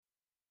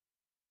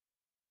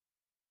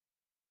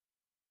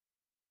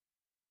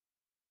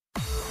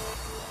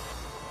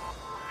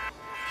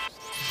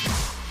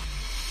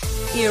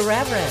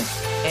Irreverent,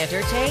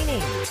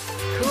 entertaining,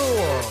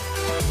 cool.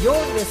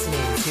 You're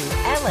listening to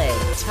LA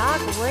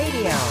Talk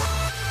Radio.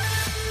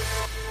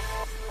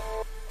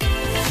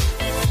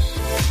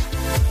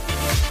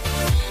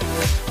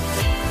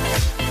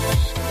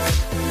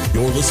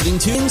 You're listening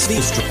to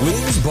the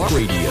Wings Bar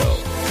Radio.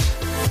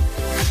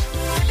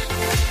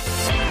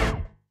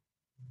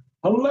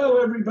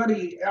 Hello,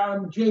 everybody.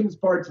 I'm James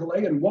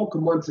Bartolet, and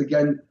welcome once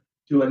again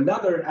to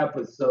another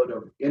episode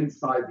of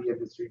Inside the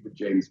Industry with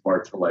James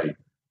Bartolet.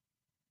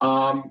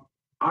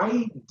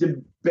 I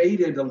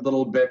debated a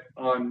little bit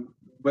on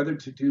whether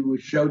to do a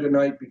show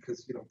tonight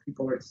because,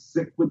 people are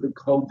sick with the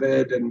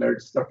COVID and they're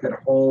stuck at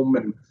home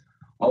and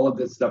all of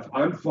this stuff.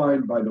 I'm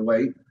fine, by the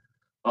way.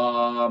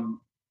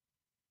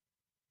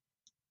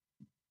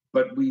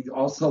 But we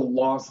also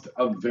lost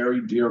a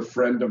very dear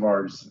friend of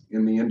ours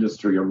in the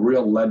industry, a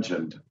real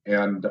legend.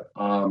 And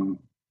on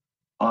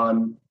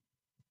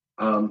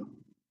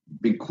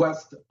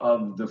bequest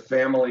of the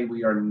family,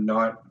 we are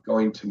not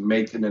going to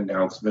make an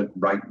announcement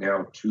right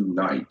now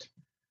tonight.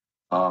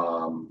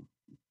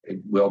 It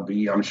will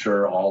be, I'm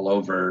sure, all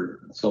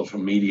over social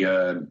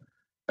media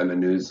and the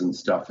news and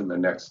stuff in the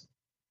next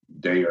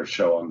day or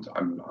so.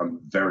 I'm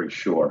very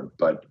sure.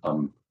 But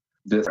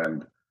this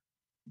friend,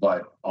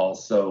 but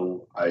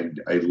also a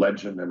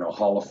legend and a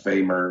Hall of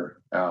Famer.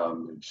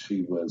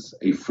 She was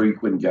a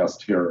frequent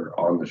guest here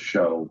on the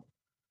show,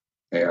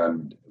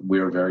 and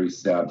we're very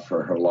sad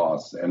for her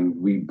loss.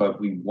 But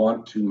we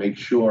want to make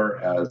sure,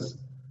 as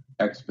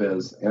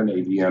XBiz and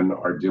AVN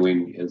are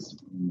doing, is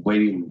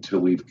waiting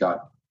until we've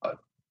got a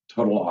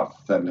total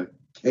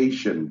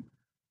authentication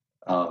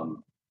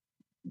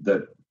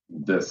that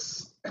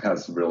this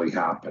has really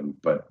happened.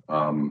 But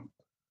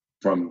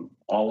from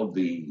all of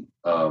the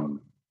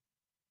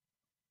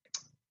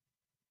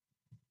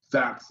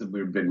facts that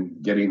we've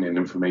been getting and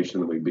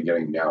information that we've been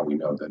getting now, we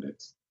know that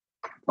it's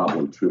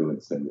probably true.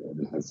 It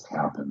has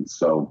happened.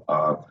 So,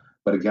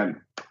 but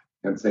again,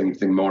 can't say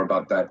anything more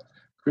about that.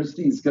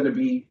 Christy's going to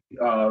be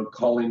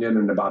calling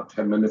in about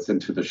 10 minutes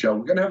into the show.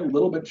 We're going to have a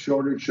little bit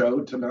shorter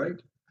show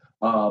tonight,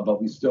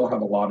 but we still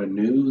have a lot of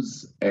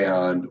news,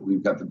 and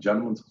we've got the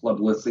Gentlemen's Club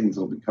listings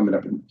will be coming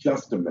up in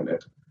just a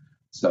minute.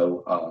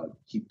 So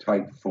keep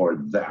tight for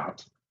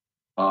that.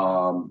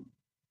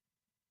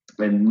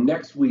 And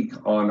next week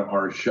on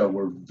our show,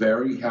 we're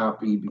very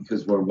happy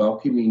because we're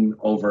welcoming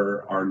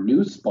over our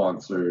new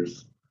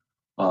sponsors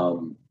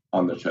on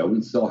the show.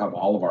 We still have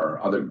all of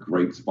our other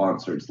great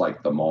sponsors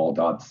like the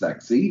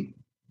Mall.sexy,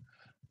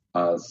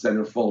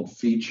 Centerfold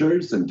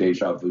Features and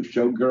Deja Vu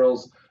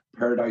Showgirls,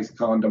 Paradise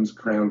Condoms,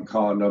 Crown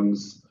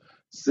Condoms,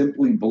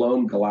 Simply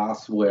Blown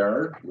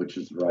Glassware, which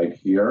is right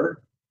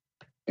here,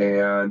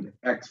 and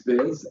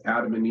XBiz,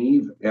 Adam and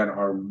Eve, and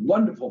our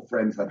wonderful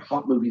friends at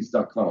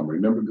hotmovies.com.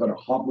 Remember, go to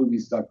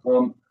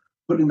hotmovies.com,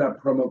 put in that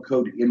promo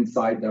code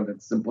INSIDE. Now,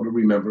 that's simple to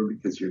remember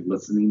because you're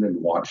listening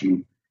and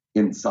watching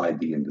inside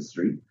the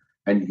industry,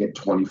 and you get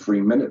 20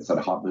 free minutes at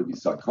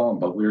hotmovies.com.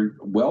 But we're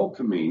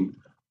welcoming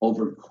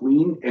over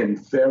Queen and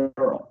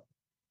Farrell,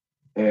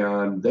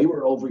 and they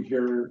were over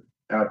here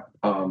at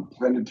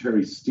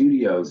Planetary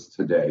Studios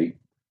today,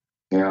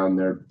 and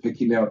they're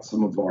picking out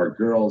some of our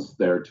girls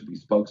there to be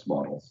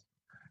spokesmodels.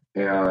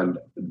 And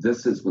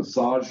this is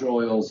massage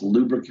oils,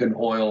 lubricant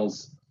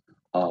oils.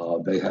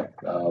 They have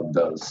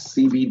the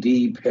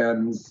CBD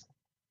pens.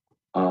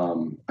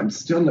 I'm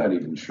still not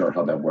even sure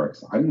how that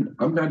works. I'm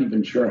not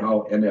even sure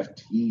how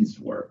NFTs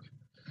work.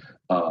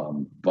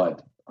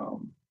 But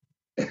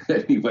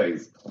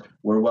anyways,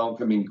 we're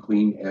welcoming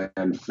Queen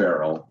and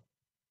Farrell.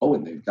 Oh,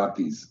 and they've got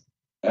these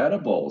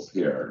edibles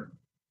here.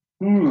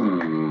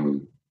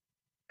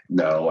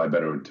 No, I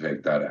better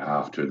take that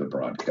after the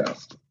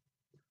broadcast.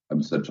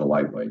 I'm such a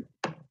lightweight.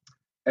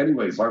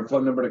 Anyways, our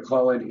phone number to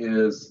call in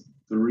is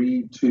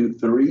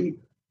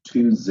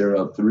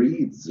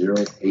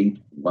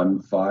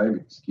 323-203-0815.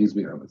 Excuse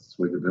me, I have a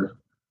swig of this.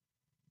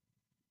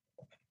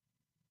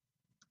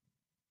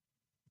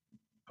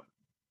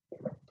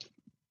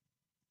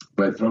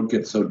 My throat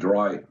gets so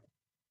dry.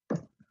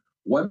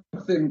 One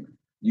thing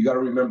you got to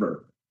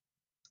remember,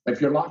 if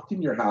you're locked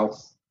in your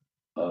house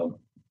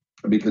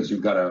because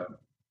you've got to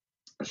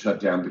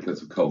shut down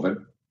because of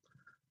COVID.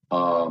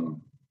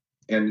 And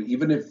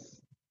even if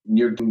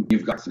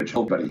you've got which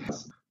nobody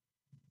has,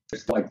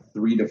 it's like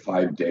 3 to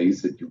 5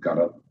 days that you've got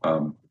to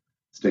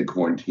stay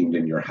quarantined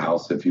in your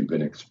house if you've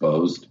been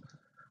exposed.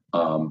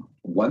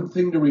 One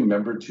thing to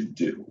remember to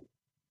do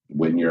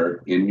when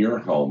you're in your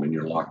home and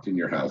you're locked in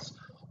your house,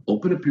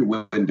 open up your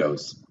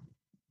windows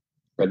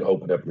and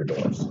open up your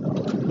doors.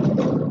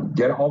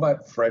 Get all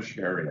that fresh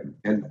air in.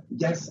 And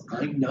yes,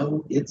 I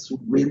know it's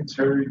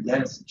winter.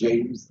 Yes,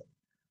 James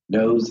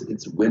knows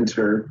it's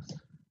winter,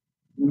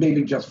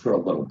 maybe just for a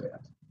little bit.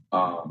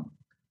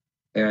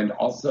 And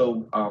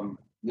also,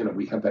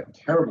 we had that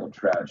terrible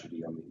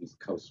tragedy on the East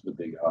Coast with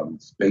the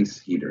space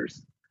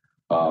heaters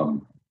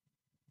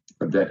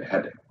that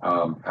had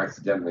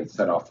accidentally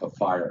set off a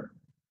fire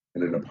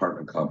in an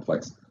apartment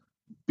complex.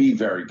 Be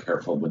very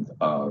careful with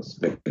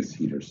space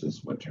heaters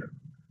this winter,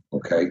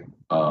 okay?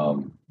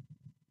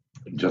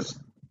 Just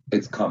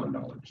It's common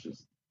knowledge.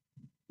 Just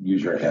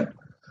use your head.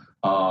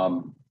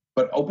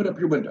 But open up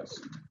your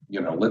windows.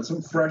 Let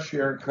some fresh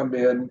air come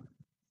in.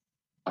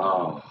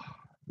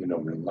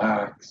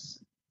 Relax.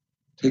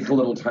 Take a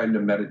little time to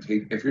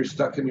meditate. If you're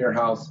stuck in your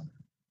house,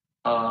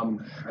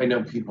 I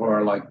know people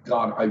are like,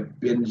 God, I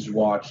binge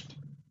watched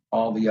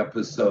all the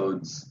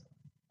episodes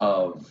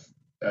of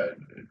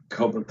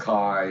Cobra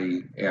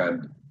Kai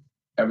and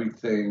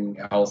everything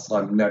else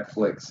on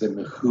Netflix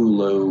and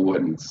Hulu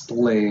and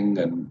Sling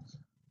and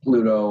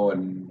Pluto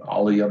and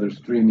all the other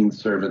streaming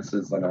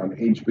services and on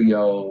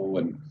HBO,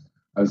 and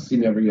I've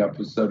seen every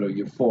episode of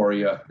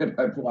Euphoria and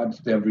I've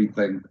watched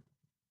everything.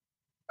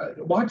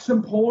 Watch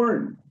some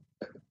porn.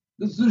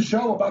 This is a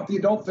show about the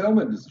adult film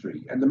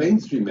industry and the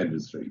mainstream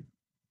industry.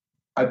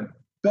 I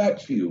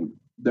bet you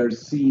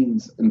there's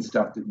scenes and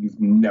stuff that you've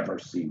never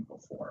seen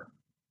before.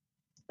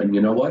 And you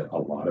know what? A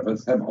lot of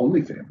us have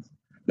OnlyFans.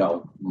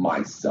 Now,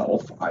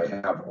 myself, I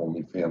have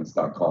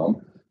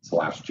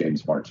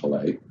OnlyFans.com/James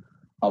Bartolet.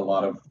 A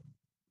lot of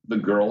the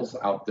girls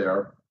out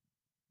there,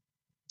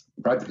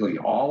 practically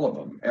all of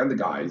them, and the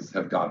guys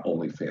have got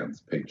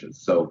OnlyFans pages.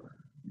 So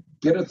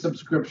get a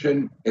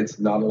subscription. It's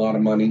not a lot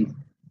of money.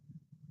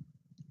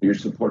 You're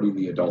supporting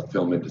the adult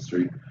film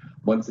industry.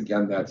 Once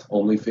again, that's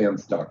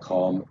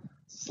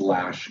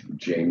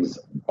OnlyFans.com/James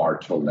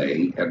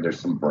Bartolet. And there's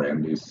some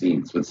brand new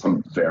scenes with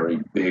some very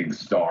big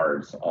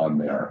stars on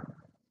there.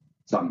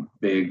 Some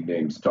big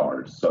name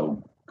stars.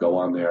 So go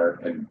on there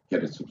and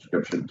get a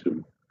subscription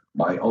to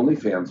my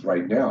OnlyFans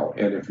right now.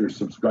 And if you're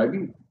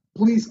subscribing,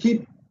 please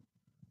keep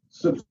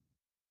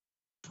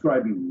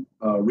subscribing.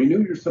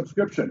 Renew your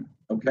subscription.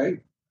 Okay?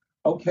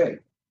 Okay.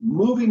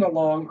 Moving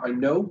along, I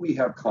know we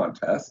have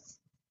contests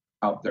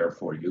out there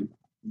for you.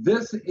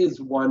 This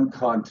is one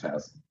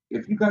contest.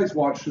 If you guys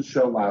watched the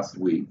show last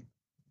week,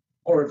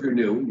 or if you're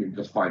new and you're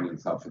just finding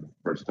this out for the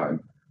first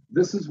time,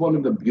 this is one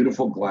of the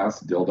beautiful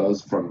glass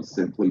dildos from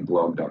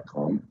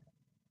simplyblown.com.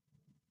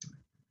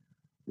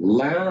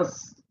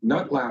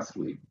 Not last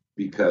week,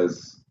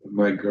 because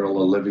my girl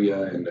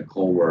Olivia and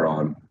Nicole were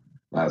on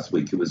last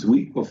week. It was a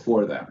week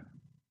before that.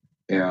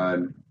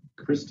 And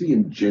Christy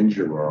and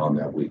Ginger were on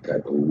that week, I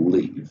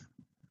believe.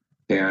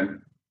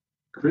 And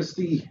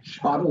Christy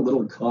shot a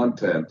little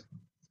content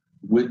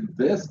with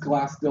this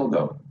glass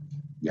dildo.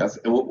 Yes,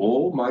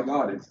 oh my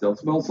God, it still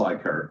smells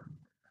like her.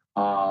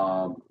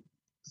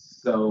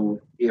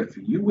 So if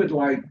you would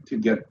like to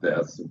get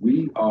this,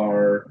 we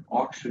are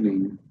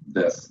auctioning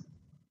this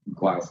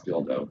glass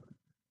dildo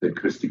that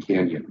Christy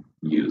Canyon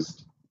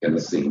used in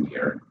the scene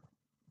here.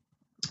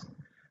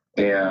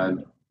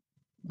 And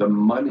the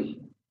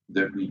money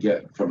that we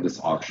get from this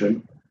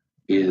auction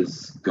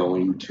is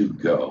going to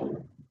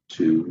go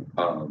to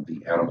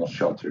the animal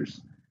shelters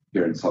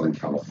here in Southern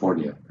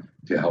California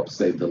to help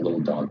save the little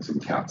dogs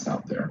and cats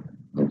out there.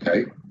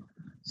 Okay?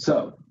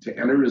 So to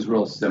enter is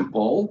real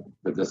simple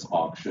for this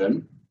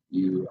auction.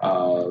 You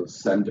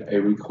send a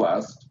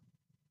request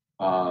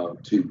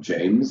to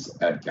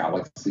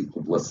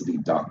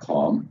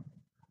james@galaxypublicity.com.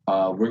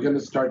 We're going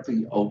to start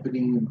the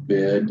opening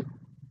bid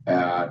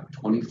at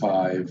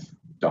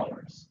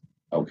 $25.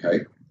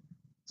 Okay?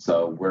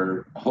 So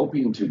we're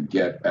hoping to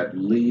get at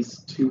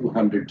least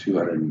 200,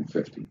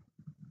 250.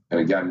 And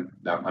again,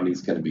 that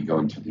money's going to be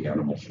going to the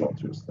animal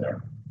shelters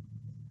there.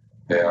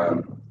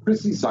 And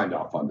Chrissy signed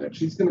off on that.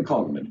 She's going to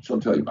call in a minute. She'll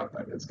tell you about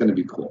that. It's going to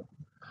be cool.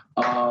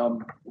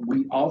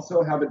 We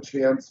also have a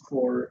chance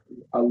for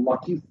a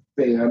lucky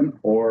fan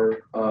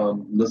or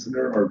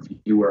listener or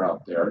viewer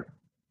out there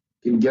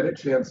can get a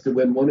chance to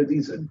win one of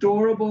these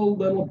adorable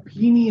little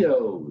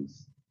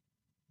penios.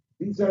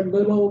 These are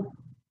little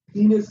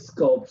penis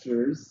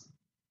sculptures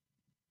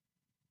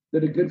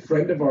that a good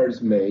friend of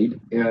ours made,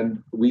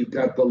 and we've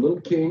got the little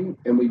king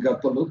and we've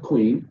got the little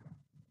queen,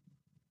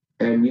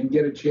 and you can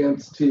get a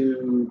chance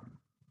to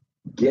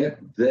get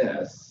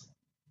this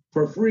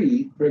for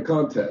free for a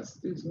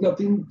contest. There's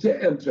nothing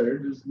to enter.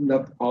 There's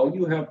nothing. All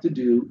you have to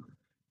do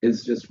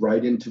is just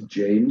write into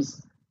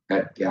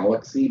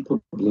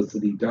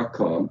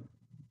james@galaxypublicity.com,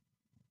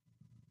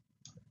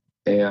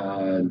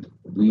 and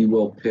we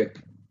will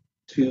pick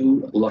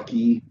 2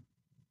 lucky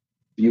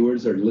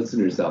viewers or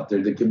listeners out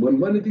there that can win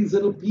one of these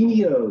little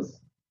penios.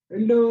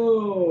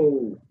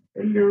 Hello.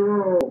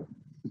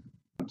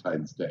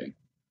 Valentine's Day.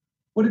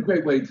 What a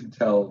great way to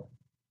tell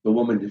the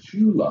woman that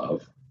you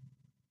love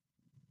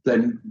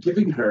than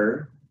giving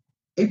her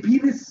a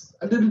penis,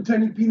 a little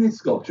tiny penis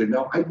sculpture.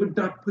 Now, I would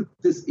not put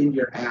this in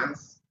your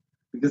ass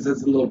because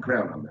there's a little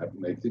crown on that,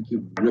 and I think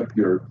you rip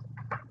your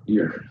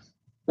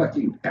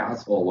fucking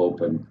asshole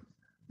open.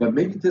 But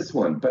maybe this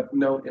one. But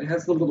no, it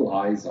has the little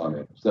eyes on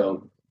it.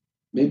 So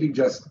maybe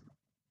just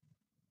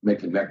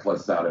make a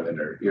necklace out of it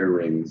or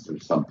earrings or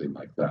something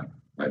like that.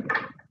 I don't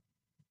know.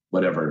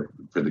 Whatever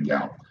for the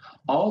gal.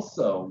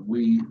 Also,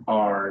 we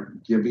are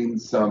giving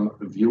some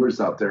viewers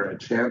out there a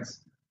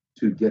chance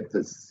to get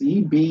the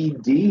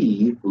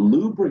CBD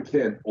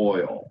lubricant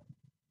oil.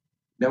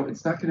 Now,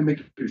 it's not going to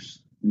make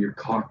your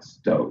cock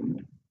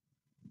stoned,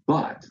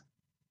 but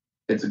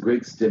it's a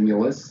great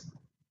stimulus.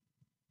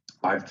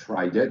 I've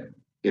tried it.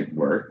 It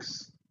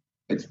works.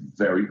 It's a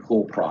very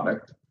cool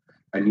product.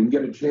 And you can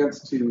get a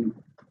chance to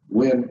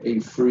win a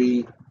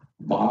free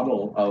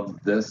bottle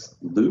of this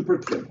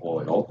lubricant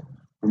oil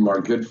from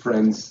our good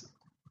friends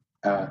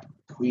at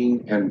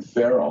Queen and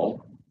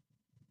Farrell.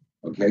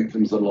 Okay,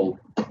 comes a little,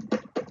 you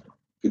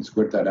can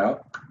squirt that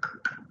out.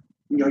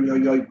 Yo, yo,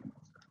 yo.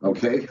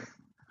 Okay.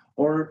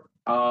 Or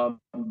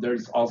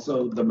there's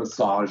also the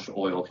massage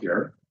oil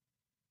here.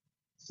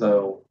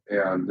 So,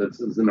 and this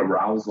is an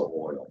arousal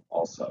oil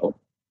also.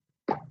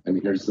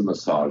 And here's the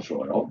massage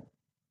oil.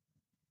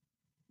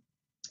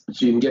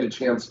 So you can get a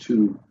chance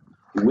to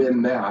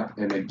win that.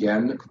 And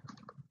again,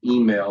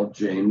 email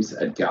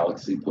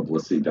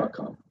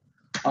james@galaxypublicity.com.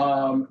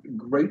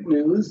 Great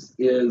news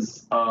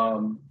is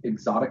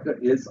Exotica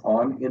is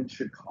on in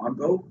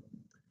Chicago.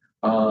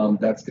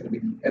 That's going to be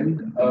the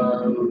end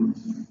of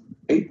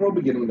April,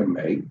 beginning of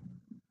May.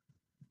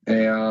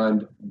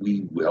 And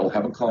we will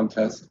have a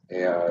contest,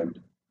 and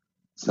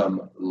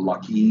some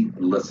lucky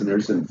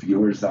listeners and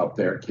viewers out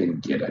there can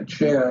get a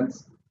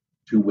chance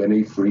to win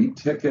a free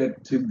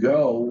ticket to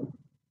go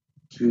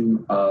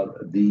to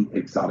the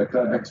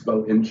Exotica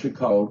Expo in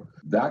Chicago.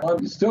 That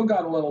one, you still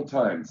got a little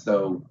time,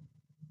 so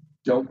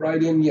don't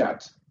write in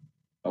yet,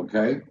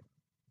 okay?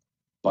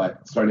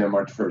 But starting on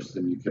March 1st,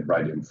 then you can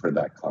write in for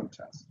that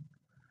contest.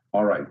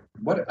 All right,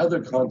 what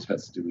other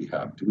contests do we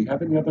have? Do we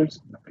have any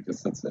others? No, I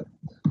guess that's it.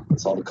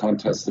 That's all the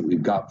contests that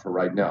we've got for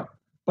right now.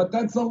 But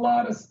that's a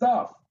lot of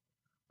stuff.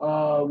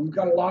 We've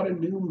got a lot of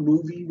new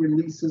movie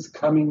releases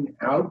coming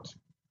out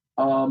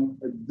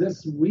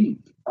this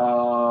week.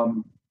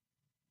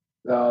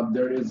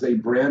 There is a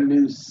brand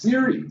new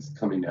series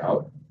coming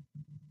out,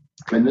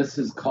 and this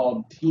is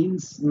called Teen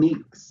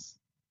Sneaks.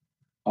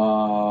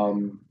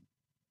 That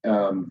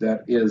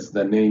is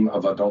the name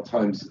of Adult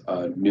Time's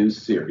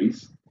news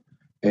series.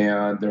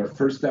 And their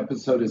first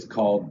episode is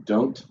called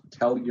Don't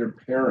Tell Your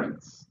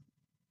Parents.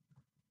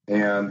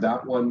 And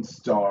that one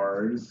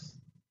stars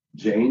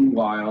Jane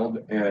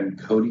Wilde and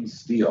Cody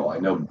Steele. I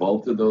know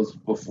both of those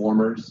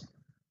performers,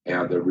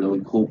 and they're really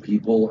cool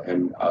people,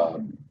 and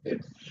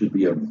it should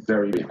be a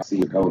very big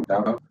scene going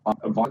down.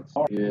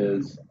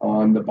 Is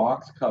on the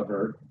box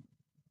cover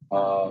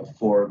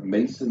for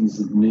Mason's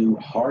new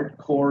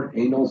Hardcore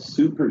Anal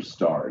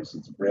Superstars.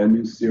 It's a brand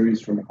new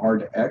series from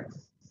Hard X.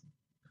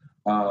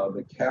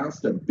 The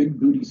cast of Big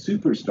Booty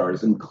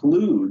Superstars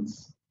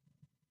includes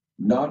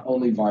not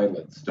only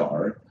Violet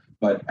Starr,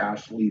 but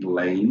Ashley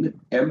Lane,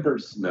 Ember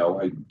Snow,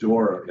 I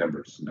adore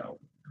Ember Snow,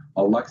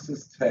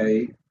 Alexis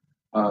Tay,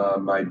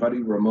 my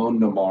buddy Ramon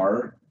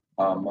Namar,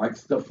 Mike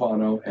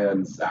Stefano,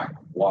 and Zach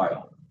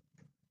Wilde.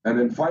 And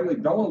then finally,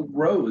 Bella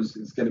Rose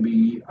is going to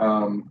be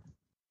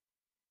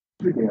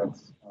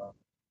dance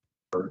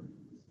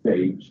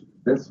stage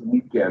this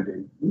weekend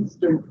in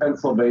Eastern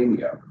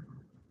Pennsylvania.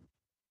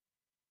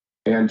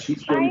 And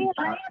she's going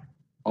to...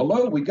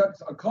 Hello, we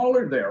got a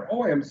caller there.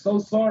 Oh, I am so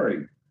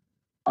sorry.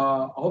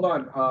 Hold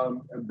on.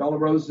 Bella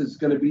Rose is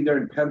going to be there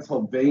in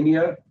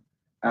Pennsylvania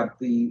at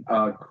the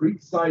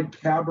Creekside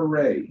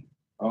Cabaret.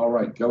 All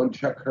right, go and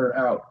check her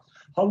out.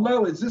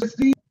 Hello, is this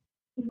Steve?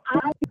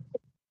 Hi,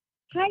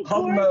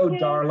 Hello, Dorothy.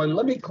 darling.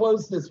 Let me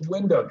close this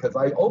window because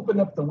I opened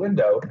up the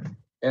window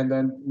and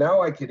then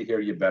now I can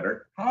hear you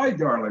better. Hi,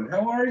 darling.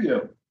 How are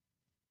you?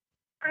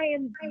 I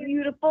am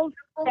beautiful.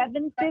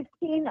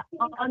 7:15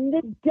 on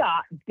the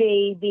dot,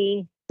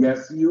 baby.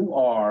 Yes, you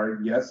are.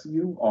 Yes,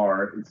 you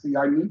are. See,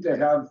 I need to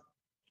have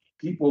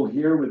people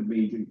here with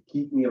me to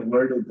keep me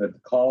alerted that the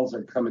calls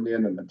are coming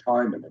in and the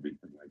time and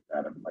everything like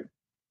that. I'm like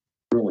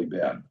really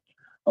bad.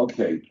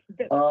 Okay.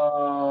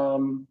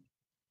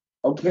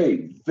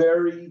 Okay,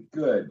 very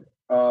good.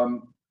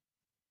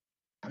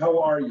 How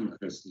are you,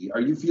 Christy?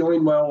 Are you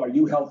feeling well? Are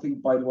you healthy,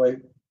 by the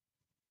way?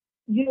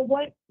 You know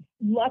what?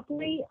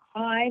 Luckily,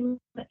 I'm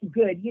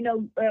good. You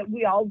know,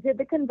 we all did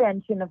the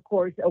convention, of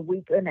course, a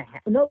week and a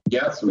half. No,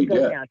 Yes, we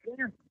did.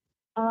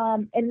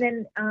 And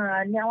then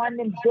now I'm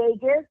in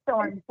Vegas, so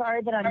I'm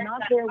sorry that I'm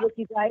not there with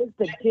you guys.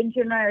 But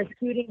Ginger and I are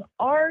shooting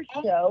our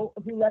show,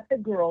 Who Let the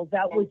Girls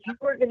Out, which you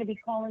are going to be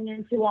calling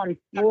into on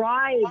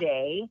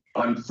Friday.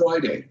 On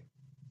Friday.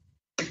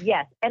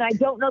 Yes, and I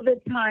don't know the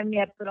time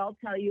yet, but I'll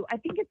tell you. I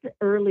think it's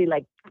early,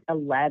 like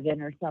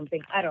 11 or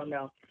something. I don't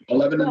know.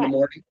 11 in the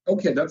morning?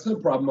 Okay, that's no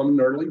problem. I'm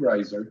an early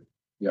riser.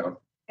 Yeah.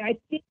 I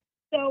think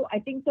so,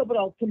 but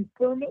I'll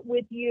confirm it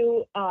with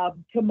you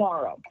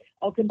tomorrow.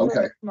 I'll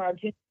confirm it tomorrow.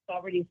 Just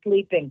already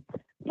sleeping.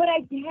 But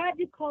I had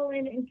to call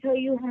in and tell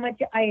you how much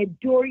I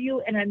adore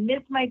you and I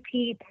miss my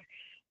peeps.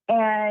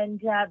 And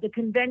the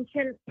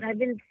convention, I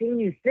haven't seen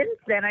you since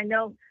then. I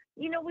know,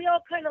 you know, we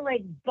all kind of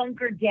like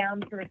bunkered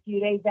down for a few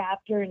days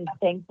after, and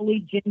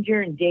thankfully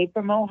Ginger and Dave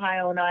from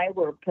Ohio and I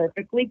were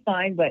perfectly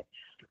fine. But,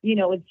 you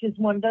know, it's just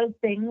one of those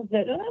things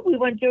that we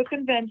went to a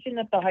convention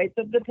at the height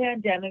of the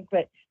pandemic,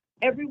 but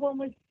everyone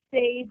was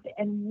safe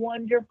and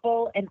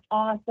wonderful and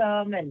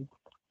awesome. And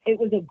it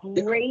was a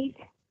great,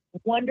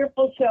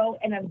 wonderful show.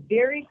 And I'm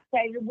very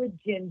excited with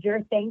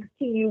Ginger. Thanks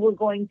to you, we're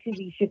going to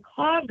the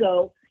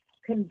Chicago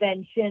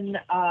convention.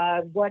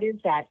 What is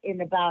that?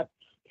 In about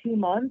 2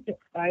 months?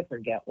 I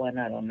forget when.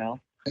 I don't know.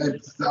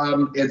 It's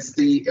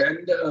the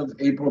end of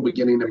April,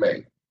 beginning of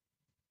May.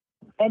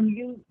 And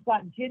you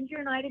got Ginger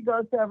and I to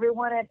go, so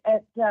everyone at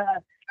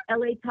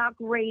LA Talk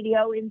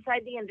Radio,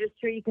 inside the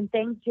industry, you can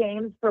thank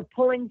James for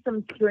pulling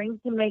some strings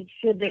to make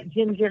sure that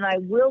Ginger and I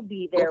will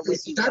be there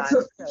with you guys. That's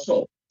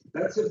official.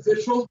 That's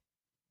official?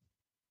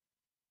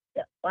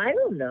 I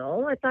don't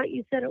know. I thought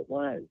you said it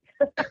was.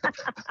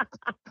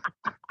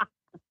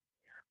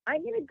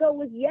 I'm going to go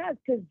with yes,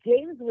 because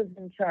James was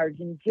in charge,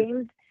 and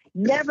James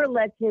never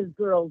lets his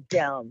girls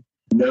down.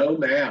 No,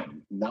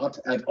 ma'am. Not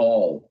at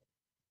all.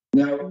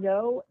 Now,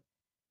 no.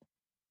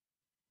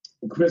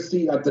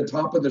 Christy, at the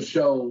top of the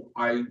show,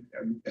 I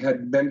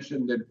had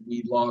mentioned that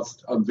we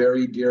lost a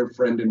very dear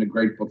friend and a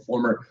great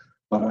performer,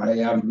 but I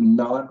have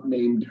not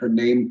named her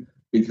name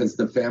because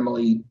the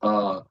family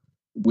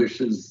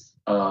wishes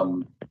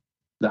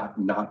that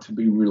not to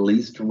be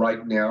released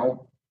right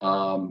now.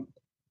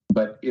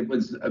 But it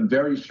was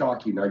very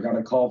shocking. I got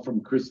a call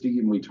from Christy,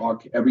 and we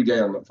talk every day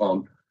on the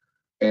phone.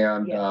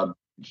 And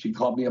she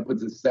called me up with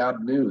this sad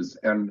news.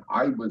 And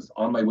I was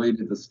on my way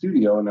to the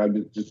studio, and I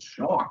was just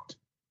shocked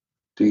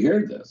to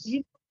hear this.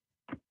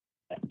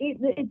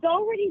 It's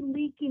already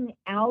leaking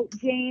out,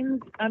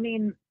 James. I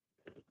mean,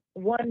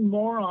 one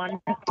moron,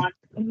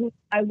 who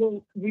I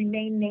will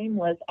remain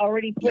nameless,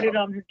 already put it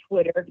on her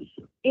Twitter.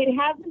 It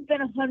hasn't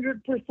been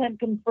 100%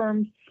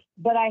 confirmed,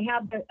 but I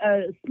have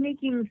a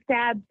sneaking,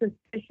 sad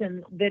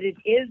suspicion that it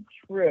is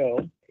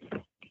true.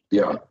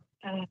 Yeah.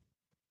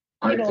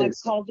 I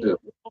think called so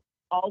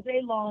all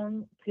day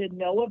long to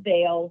no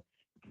avail.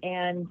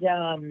 And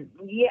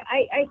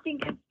I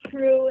think it's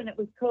true, and it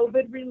was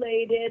COVID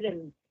related.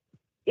 And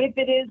if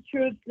it is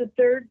true, it's the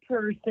third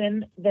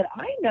person that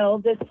I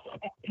know that's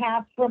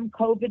passed from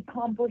COVID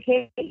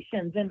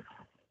complications. And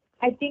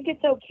I think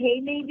it's okay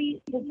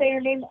maybe to say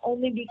her name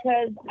only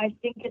because I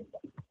think it's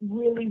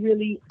really,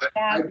 really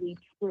badly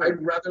true.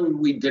 I'd rather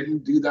we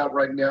didn't do that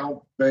right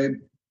now,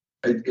 babe.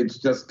 It's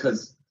just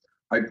because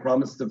I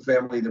promised the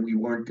family that we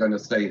weren't going to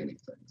say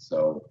anything.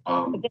 So,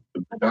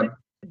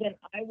 then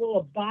I will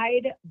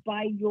abide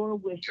by your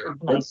wishes,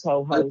 my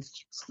co-host. Let's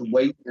just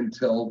wait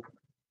until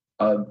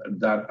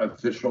that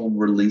official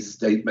release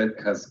statement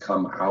has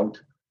come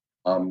out.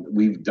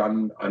 We've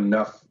done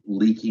enough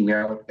leaking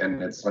out,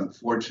 and it's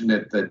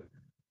unfortunate that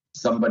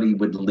somebody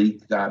would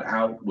leak that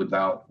out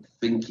without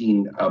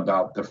thinking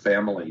about the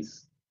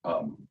families.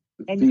 And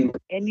you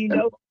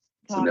know,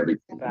 and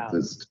everything. About.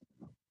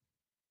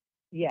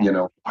 Yeah. You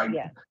know,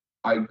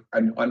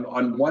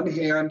 on one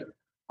hand,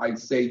 I'd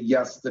say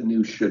yes, the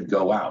news should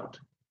go out.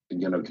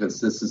 You know, because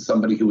this is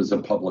somebody who was a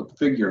public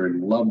figure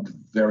and loved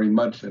very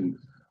much and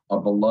a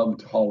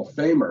beloved Hall of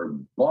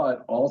Famer.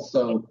 But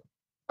also,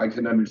 I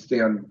can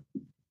understand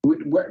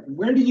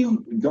where do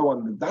you go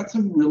on? That's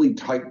a really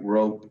tight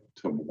rope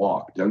to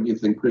walk, don't you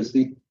think,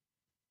 Christy?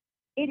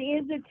 It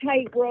is a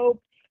tightrope,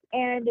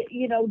 and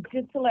you know,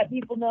 just to let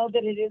people know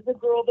that it is a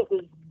girl that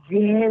was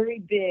very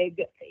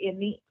big in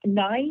the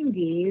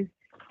 90s.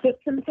 Took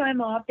some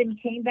time off and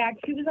came back.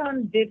 She was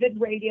on Vivid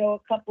Radio a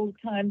couple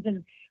of times,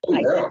 and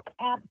I just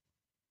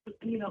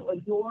absolutely,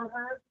 adore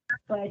her.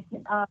 But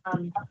what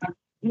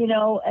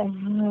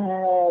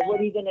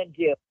are you gonna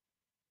do?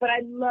 But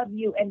I love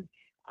you, and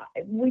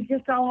we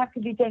just all have to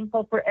be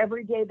thankful for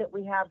every day that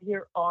we have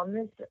here on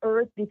this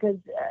earth, because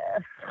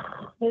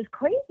there's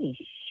crazy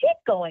shit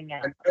going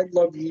on. I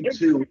love you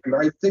too, and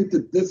I think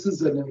that this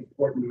is an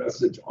important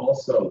message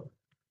also.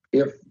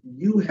 If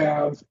you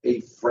have a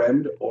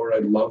friend or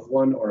a loved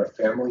one or a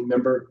family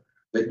member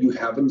that you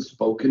haven't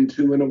spoken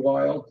to in a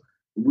while,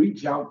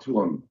 reach out to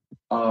them.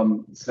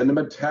 Send them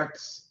a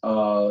text,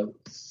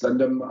 send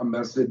them a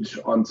message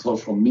on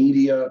social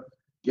media,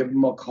 give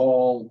them a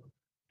call,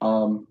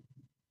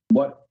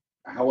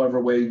 however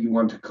way you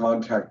want to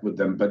contact with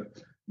them.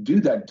 But do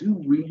that.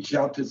 Do reach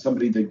out to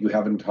somebody that you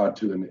haven't talked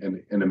to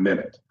in a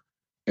minute,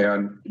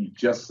 and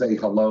just say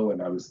hello, and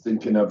I was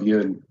thinking of you,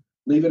 and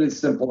leave it as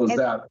simple as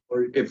that.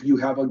 Or if you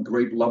have a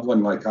great loved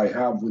one like I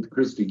have with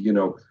Christy,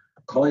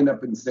 calling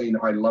up and saying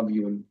I love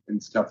you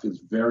and stuff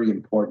is very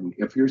important.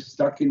 If you're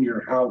stuck in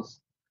your house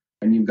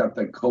and you've got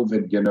that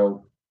COVID,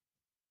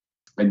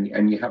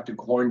 and you have to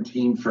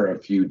quarantine for a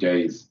few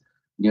days,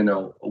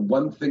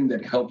 one thing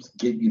that helps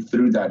get you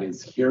through that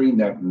is hearing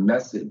that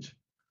message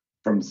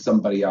from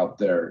somebody out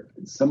there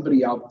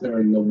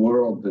in the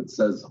world that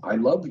says, I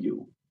love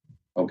you.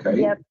 Okay.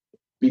 Yep.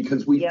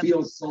 Because we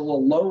feel so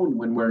alone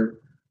when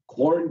we're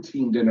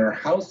quarantined in our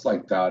house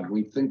like that.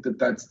 We think that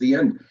that's the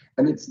end,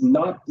 and it's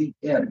not the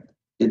end.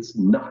 It's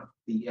not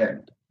the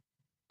end.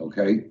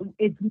 Okay.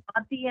 It's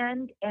not the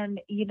end.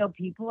 And,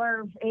 people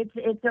are,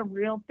 it's a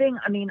real thing.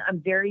 I mean, I'm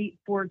very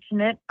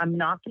fortunate. I'm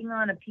knocking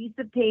on a piece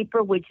of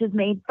paper, which is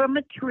made from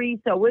a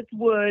tree. So it's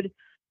wood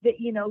that,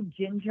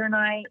 Ginger and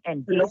I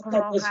and Dave from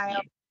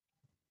Ohio.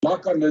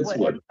 Knock on this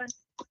wood.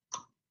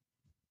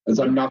 As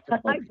I'm knocking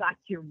on. I got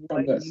your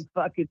wood, you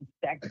fucking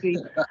sexy.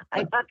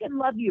 I fucking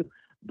love you.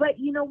 But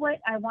you know what?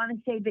 I want to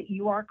say that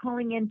you are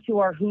calling into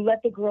our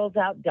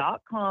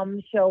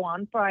WhoLetTheGirlsOut.com show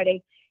on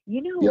Friday.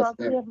 You know who else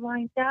we have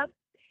lined up?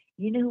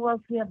 You know who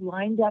else we have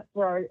lined up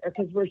for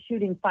because we're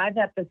shooting 5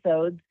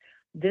 episodes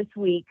this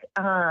week.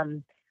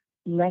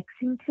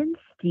 Lexington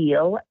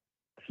Steele,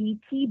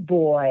 TT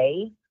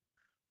Boy,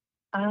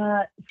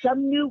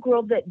 some new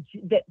girl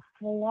that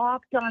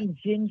flopped on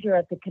Ginger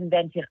at the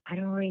convention. I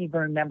don't even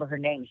remember her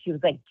name. She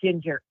was like,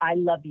 Ginger, I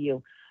love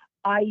you.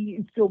 I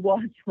used to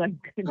watch my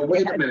goodness.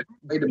 Wait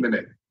a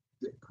minute.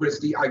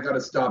 Christy, I got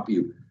to stop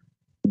you.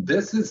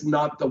 This is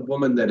not the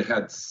woman that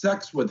had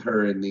sex with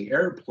her in the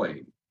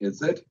airplane,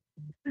 is it?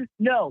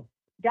 No,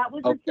 that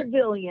was a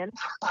civilian.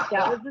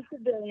 That was a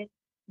civilian.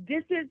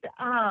 This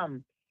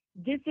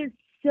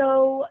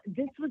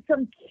was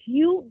some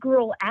cute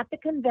girl at the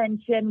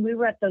convention. We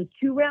were at those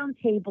 2 round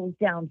tables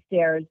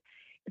downstairs.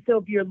 So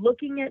if you're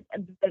looking at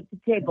the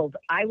tables,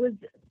 I was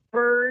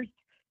first,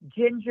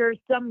 Ginger,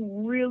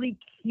 some really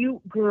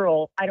cute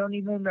girl. I don't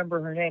even remember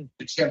her name.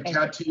 Did she have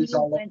tattoos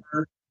all over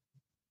her?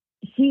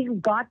 She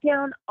got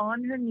down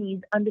on her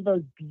knees under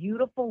those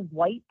beautiful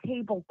white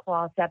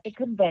tablecloths at the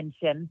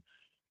convention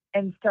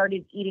and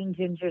started eating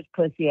Ginger's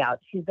pussy out.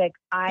 She's like,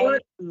 I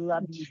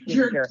love you,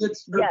 Ginger.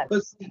 Gets her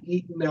pussy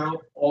eaten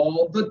out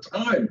all the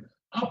time,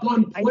 up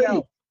on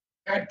plates,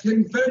 at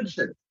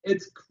convention.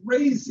 It's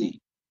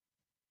crazy.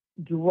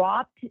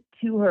 Dropped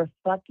to her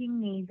fucking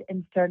knees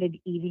and started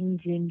eating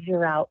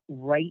Ginger out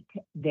right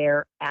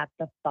there at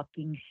the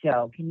fucking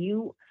show. Can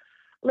you,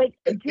 like,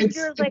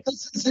 Ginger, like,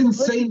 this is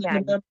insane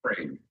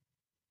remembering.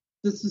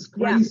 This is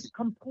crazy.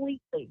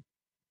 Yeah,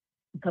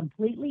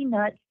 completely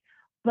nuts.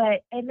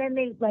 But, and then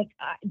they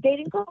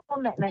didn't go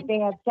home that night. They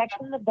had sex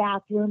in the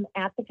bathroom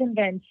at the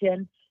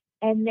convention.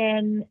 And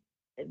then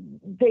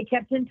they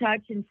kept in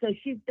touch. And so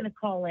she's going to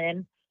call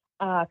in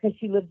because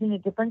she lives in a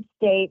different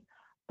state.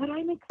 But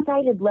I'm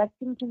excited.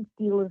 Lexington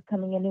Steele is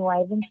coming in, who I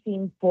haven't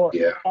seen forever.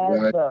 Yeah,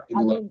 I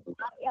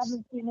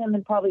haven't seen him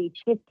in probably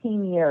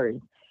 15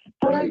 years.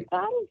 And I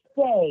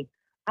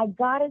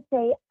gotta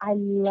say, I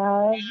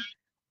love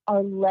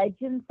our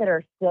legends that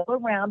are still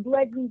around.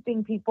 Legends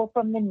being people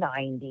from the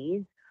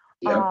 90s.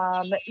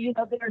 Yeah.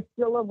 That are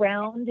still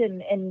around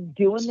and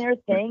doing their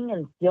thing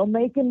and still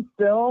making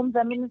films.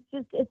 I mean,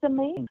 it's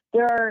amazing.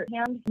 There are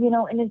hands,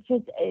 and it's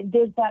just,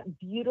 there's that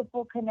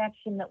beautiful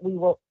connection that we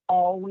will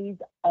always,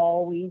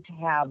 always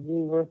have.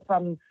 We were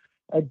from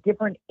a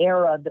different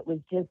era that was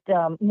just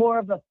more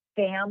of a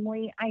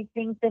family, I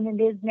think, than it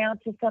is now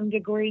to some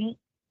degree.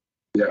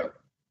 Yeah.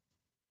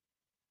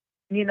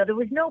 There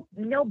was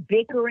no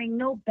bickering,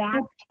 no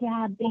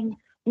backstabbing.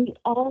 We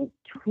all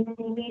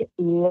truly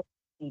loved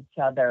each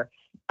other.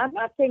 I'm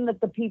not saying that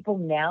the people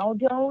now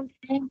don't,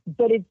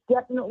 but it's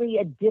definitely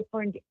a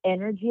different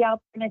energy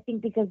out there. And I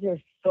think because there's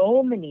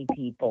so many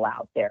people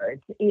out there,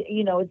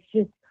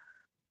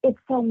 it's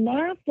so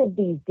massive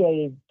these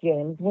days,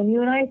 James. When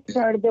you and I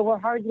started, there were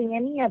hardly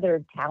any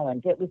other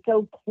talent. It was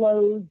so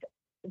closed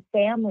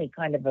family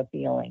kind of a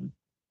feeling.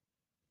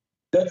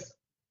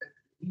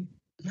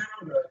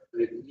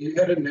 You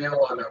hit a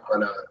nail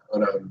on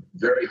a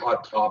very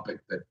hot topic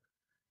that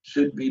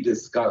should be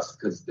discussed,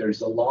 because there's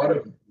a lot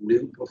of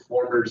new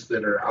performers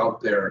that are out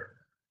there,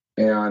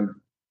 and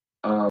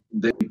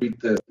they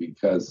beat this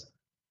because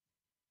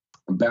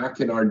back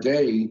in our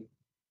day,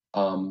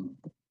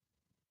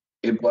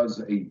 it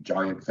was a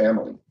giant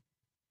family,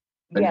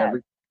 and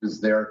everybody was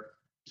there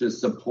to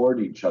support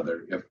each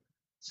other. If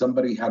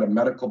somebody had a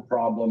medical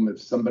problem,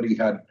 if somebody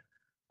had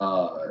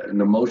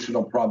an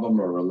emotional problem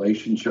or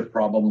relationship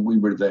problem, we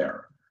were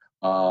there.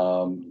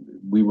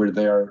 We were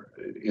there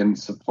in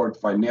support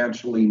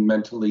financially,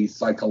 mentally,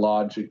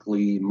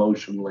 psychologically,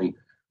 emotionally.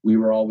 We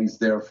were always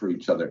there for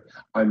each other.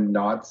 I'm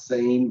not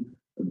saying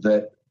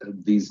that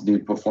these new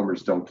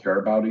performers don't care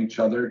about each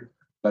other,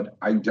 but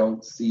I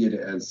don't see it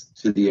as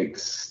to the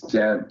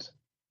extent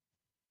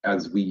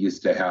as we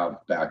used to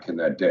have back in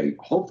that day.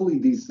 Hopefully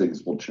these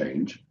things will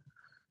change.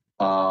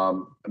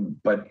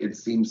 But it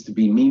seems to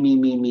be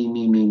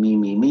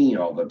me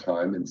all the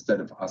time instead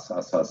of us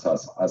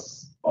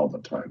all the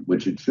time,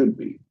 which it should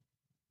be.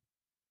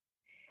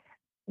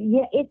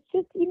 Yeah, it's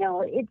just,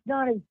 it's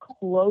not as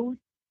close.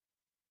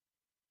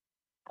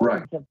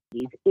 Right.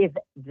 If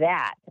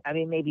that, I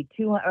mean, maybe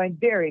 200,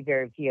 very,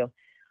 very few.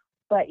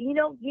 But you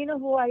know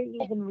who I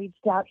even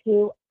reached out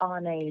to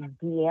on a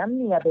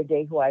DM the other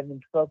day, who I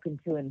haven't spoken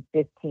to in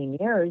 15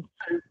 years,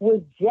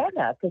 was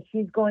Jenna, because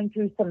she's going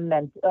through some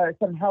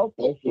health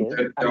issues.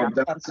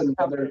 That's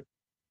another.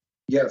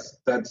 Yes,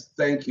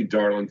 thank you,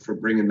 darling, for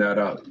bringing that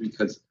up,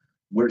 because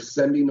we're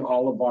sending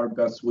all of our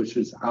best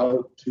wishes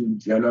out to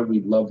Jenna. We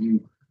love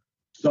you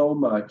so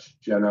much,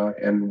 Jenna,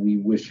 and we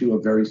wish you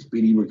a very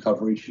speedy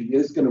recovery. She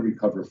is going to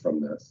recover from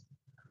this.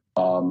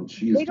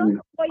 She is doing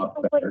a lot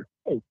better.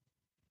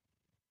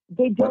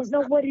 They don't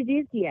know what it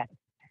is yet.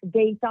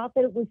 They thought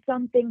that it was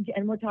something,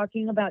 and we're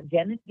talking about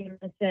Jenna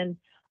Jameson.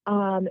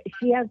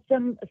 She has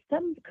some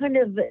kind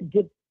of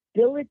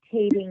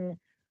debilitating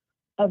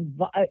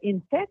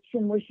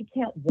infection where she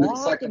can't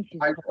walk and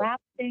she's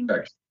collapsing.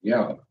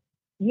 Yeah.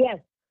 Yes.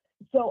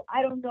 So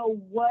I don't know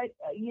what,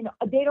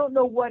 they don't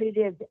know what it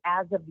is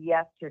as of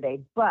yesterday,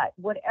 but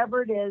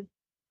whatever it is,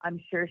 I'm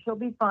sure she'll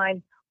be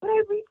fine. But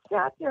I reached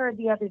out to her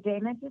the other day,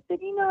 and I just said,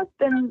 it's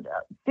been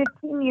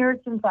 15 years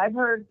since I've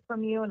heard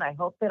from you, and I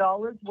hope that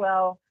all is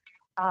well.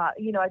 I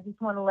just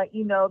want to let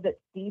you know that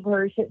Steve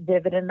Hirsch at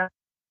Vivid and I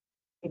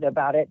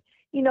about it.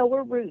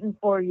 We're rooting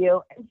for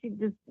you. And she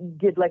just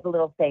did like a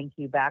little thank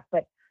you back.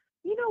 But,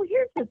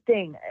 here's the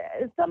thing.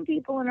 Some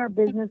people in our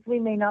business we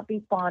may not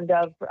be fond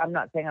of. I'm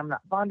not saying I'm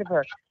not fond of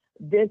her,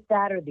 this,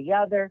 that, or the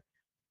other.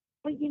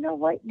 But you know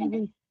what? You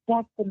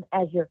respect them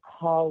as your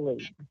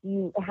colleagues.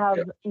 You have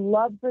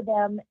love for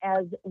them,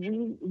 as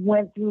we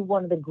went through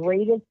one of the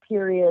greatest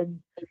periods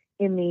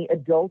in the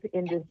adult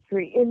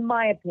industry, in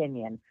my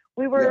opinion.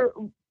 We were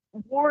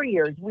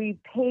warriors. We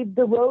paved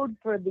the road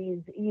for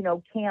these,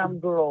 cam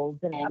girls.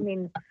 And I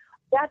mean,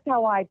 that's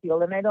how I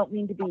feel. And I don't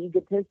mean to be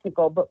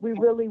egotistical, but we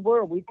really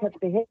were. We took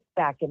the hits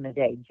back in the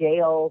day.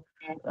 Jail,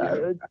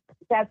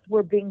 sets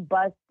were being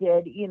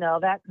busted,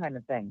 that kind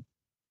of thing.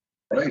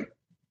 Right.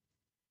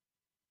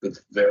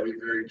 That's very,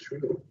 very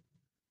true.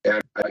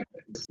 And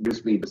it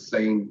gives me the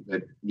saying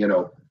that,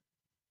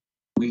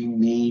 we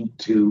need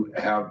to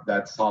have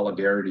that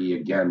solidarity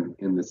again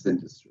in this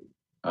industry.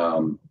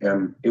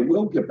 And it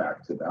will get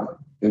back to that.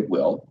 It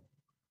will.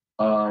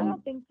 I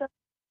don't think so.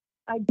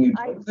 I think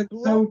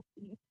so.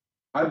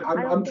 I'm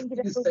trying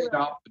to stay an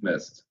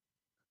optimist.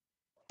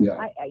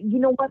 Yeah. You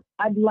know what?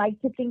 I'd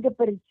like to think it,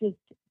 but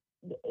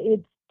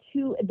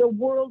the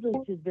world is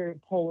just very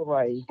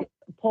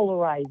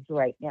polarized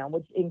right now,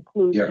 which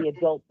includes the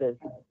adult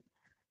business.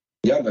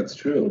 Yeah, that's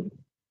true.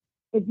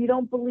 If you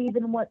don't believe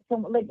in what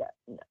someone,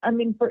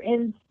 for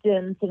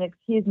instance, and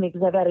excuse me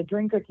because I've had a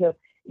drink or two,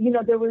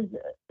 there was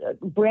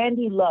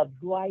Brandy Love,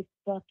 who I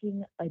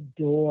fucking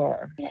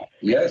adore.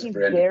 Yes,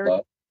 Brandy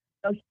Love.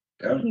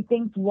 She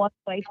thinks one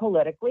way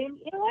politically, and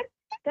you know what?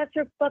 That's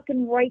her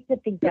fucking right to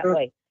think that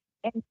way.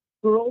 And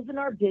girls in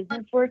our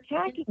business were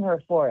attacking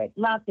her for it.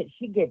 Not that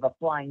she gave a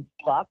flying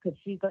fuck, because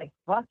she's like,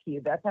 fuck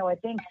you. That's how I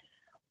think.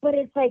 But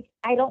it's like,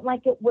 I don't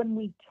like it when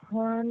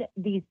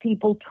these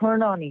people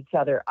turn on each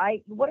other.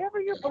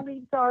 Whatever your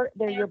beliefs are,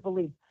 they're your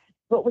beliefs.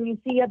 But when you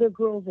see other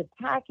girls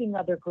attacking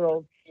other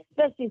girls,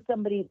 especially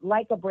somebody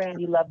like a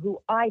Brandy Love, who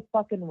I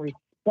fucking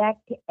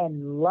respect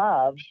and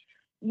love,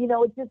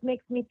 it just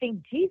makes me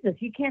think, Jesus,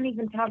 you can't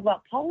even talk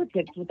about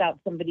politics without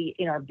somebody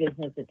in our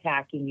business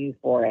attacking you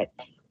for it.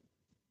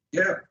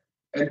 Yeah,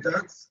 and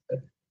that's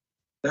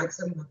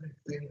another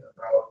thing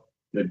about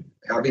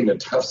having a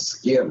tough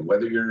skin,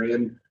 whether you're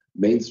in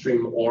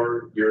mainstream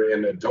or you're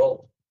in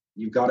adult.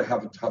 You've got to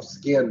have a tough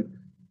skin.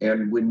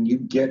 And when you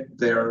get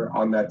there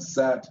on that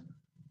set,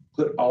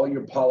 put all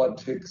your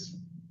politics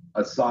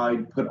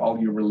aside, put all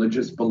your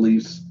religious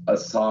beliefs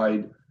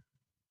aside,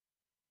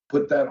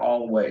 put that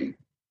all away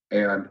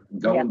and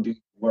go and do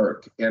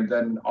work. And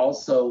then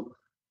also,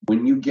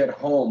 when you get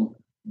home,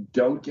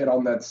 don't get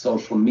on that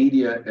social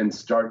media and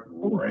start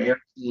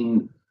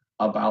ranting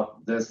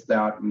about this,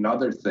 that, and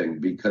other thing.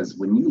 Because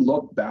when you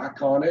look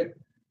back on it,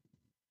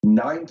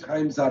 9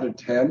 times out of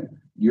 10,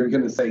 you're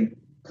going to say,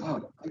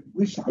 God, I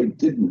wish I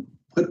didn't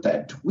put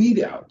that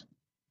tweet out.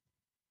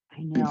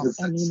 I know. Because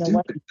that's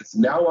stupid. Because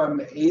now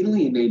I'm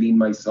alienating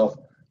myself,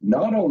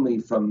 not only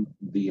from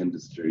the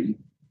industry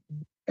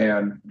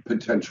and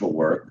potential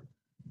work,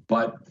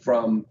 but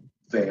from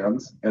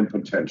fans and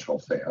potential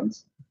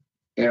fans.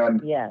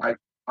 And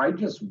I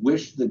just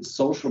wish that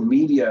social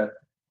media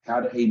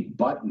had a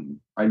button.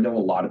 I know a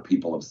lot of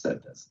people have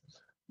said this,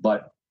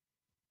 but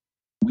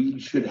we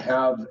should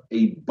have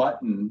a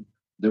button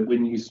that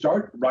when you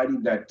start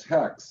writing that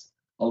text,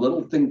 a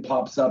little thing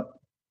pops up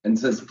and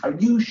says, are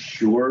you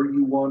sure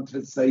you want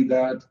to say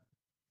that?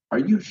 Are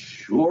you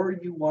sure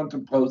you want to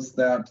post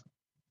that?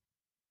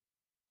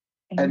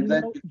 And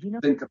then you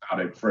think about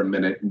it for a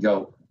minute and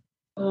go,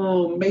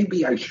 oh,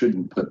 maybe I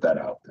shouldn't put that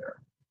out there.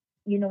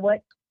 You know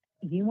what?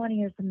 You want to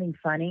hear something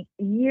funny?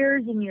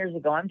 Years and years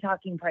ago, I'm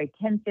talking probably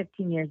 10,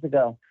 15 years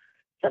ago,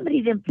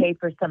 somebody didn't pay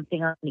for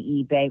something on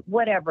eBay,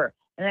 whatever.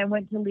 And I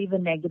went to leave a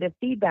negative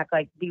feedback,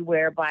 like,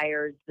 beware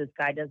buyers, this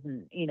guy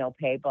doesn't,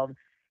 pay.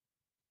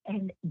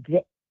 And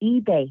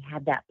eBay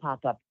had that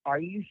pop up. Are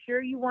you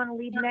sure you want to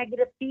leave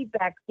negative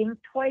feedback? Think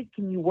twice.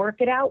 Can you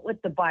work it out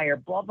with the buyer?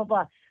 Blah, blah,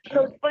 blah.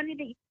 So it's funny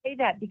that you say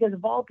that, because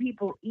of all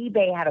people,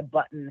 eBay had a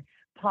button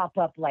pop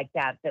up like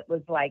that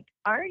was like,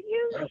 are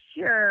you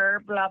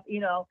sure? Blah,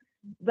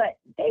 but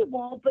they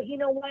won't. But you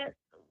know what?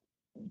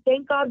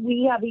 Thank God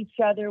we have each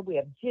other. We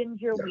have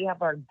Ginger. We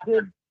have our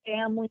good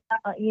family,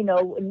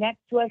 next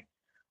to us.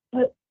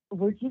 But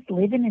we're just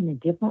living in a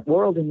different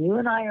world, and you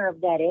and I are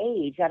of that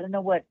age. I don't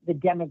know what the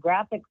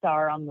demographics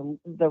are on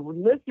the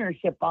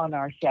listenership on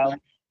our show,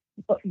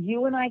 but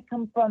you and I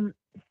come from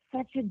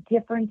such a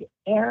different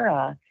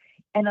era.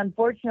 And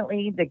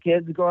unfortunately, the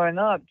kids growing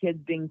up, kids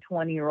being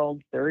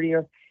 20-year-olds, 30,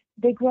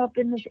 they grew up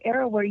in this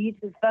era where you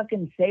just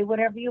fucking say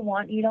whatever you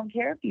want. And you don't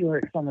care if you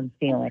hurt someone's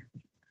feelings.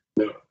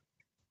 No.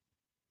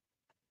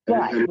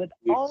 But and with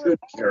we all should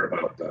care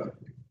about that.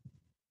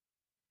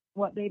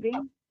 What, baby?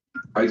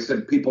 I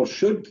said people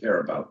should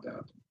care about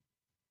that.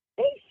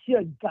 They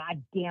should,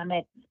 God damn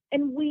it.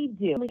 And we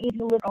do. We need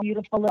to live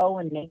beautiful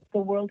and make the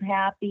world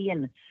happy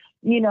and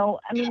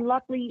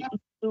luckily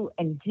you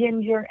and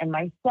Ginger and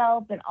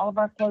myself and all of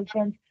our close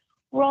friends,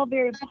 we're all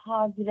very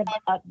positive,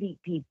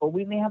 upbeat people.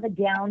 We may have a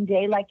down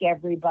day like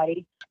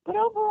everybody, but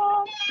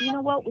overall, you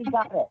know what? We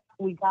got it.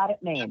 We got it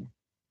made.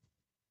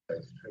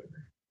 That's true.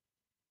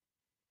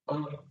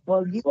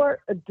 Well, you are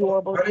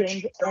adorable,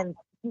 James, and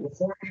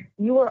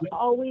you are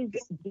always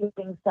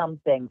doing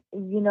something.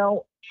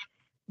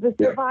 The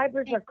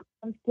survivors are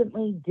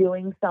constantly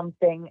doing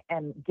something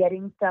and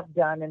getting stuff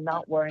done and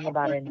not worrying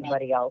about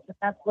anybody else. And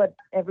that's what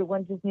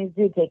everyone just needs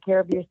to do. Take care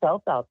of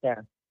yourself out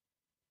there.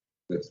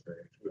 That's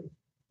very true.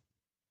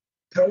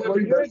 Tell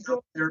everybody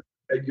out there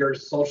your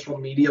social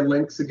media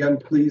links again,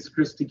 please,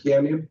 Christy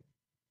Canyon.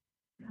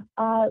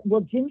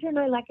 Well, Ginger and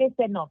I, like I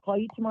said, and I'll call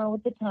you tomorrow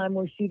at the time,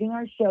 we're shooting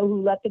our show,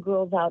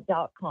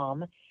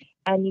 WhoLetTheGirlsOut.com,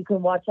 and you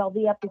can watch all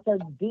the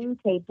episodes being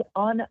taped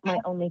on my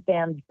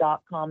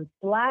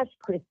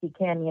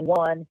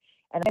OnlyFans.com/ChristyCanyon1.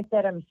 And I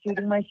said, I'm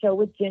shooting my show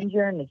with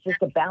Ginger, and it's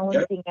just a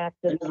balancing act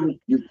this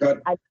week.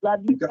 I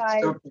love you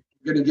guys. We're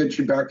going to get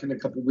you back in a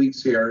couple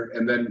weeks here,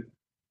 and then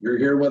you're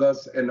here with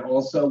us. And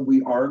also,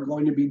 we are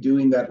going to be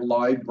doing that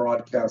live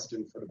broadcast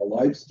in front of a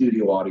live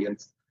studio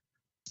audience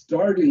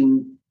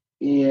starting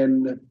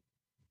in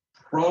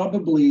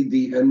probably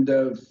the end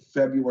of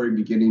February,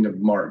 beginning of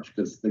March,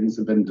 because things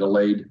have been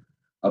delayed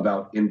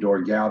about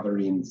indoor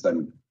gatherings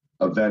and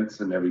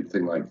events and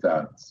everything like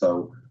that.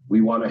 So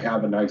we want to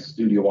have a nice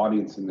studio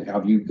audience and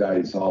have you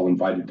guys all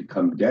invited to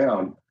come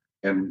down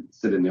and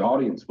sit in the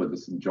audience with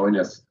us and join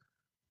us.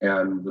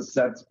 And the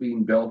set's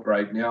being built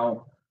right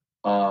now,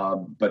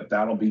 but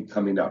that'll be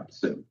coming up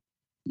soon.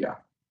 Yeah.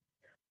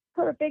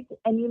 Perfect.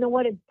 And you know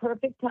what? It's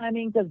perfect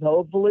timing because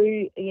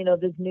hopefully,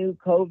 this new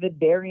COVID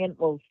variant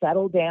will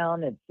settle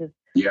down. It's just.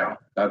 Yeah,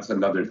 that's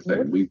another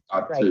thing. We've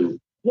got to.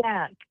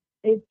 Yeah.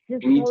 It's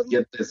just. We need to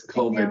get this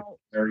COVID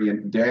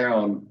variant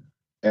down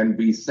and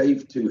be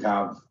safe to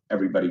have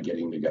everybody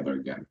getting together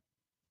again.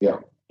 Yeah.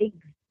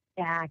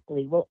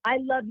 Exactly. Well, I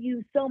love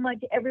you so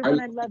much.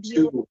 Everyone, I love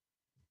you.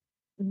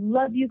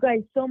 Love you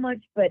guys so much,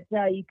 but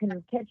you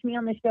can catch me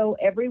on the show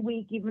every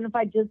week, even if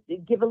I just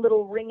give a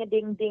little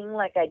ring-a-ding-ding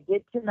like I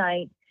did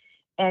tonight.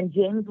 And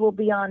James will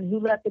be on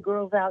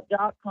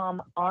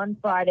WhoLetTheGirlsOut.com on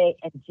Friday.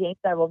 And James,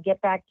 I will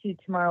get back to you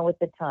tomorrow with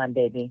the time,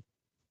 baby.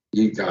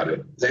 You got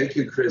it. Thank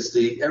you,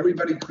 Christy.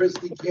 Everybody,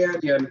 Christy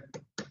Canyon.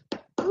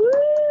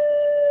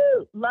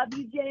 Woo! Love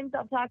you, James.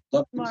 I'll talk to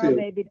you tomorrow,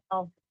 baby.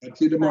 Talk to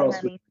you tomorrow.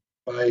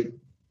 Bye.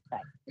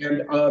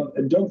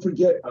 And don't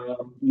forget,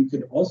 you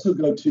can also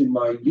go to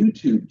my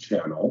YouTube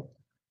channel,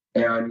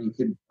 and you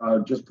can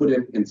just put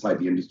in Inside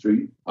the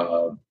Industry,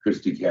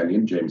 Christy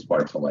Canyon, James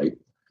Bartolet,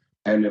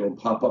 and it'll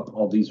pop up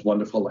all these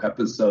wonderful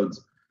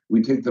episodes.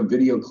 We take the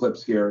video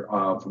clips here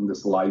from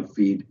this live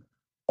feed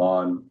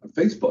on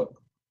Facebook,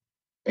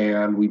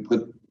 and we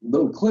put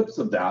little clips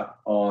of that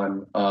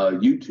on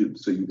YouTube,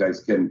 so you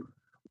guys can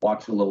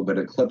watch a little bit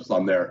of clips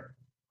on there.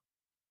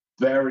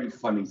 Very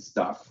funny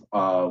stuff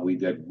we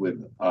did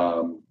with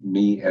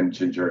me and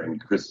Ginger and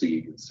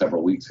Christy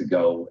several weeks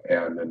ago.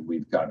 And then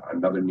we've got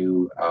another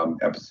new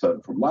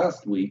episode from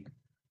last week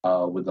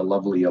with the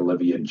lovely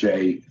Olivia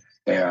J.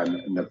 and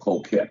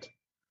Nicole Kitt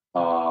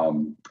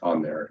on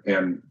there.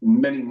 And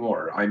many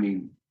more. I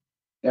mean,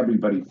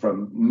 everybody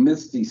from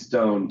Misty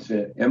Stone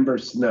to Ember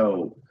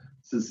Snow,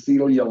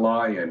 Cecilia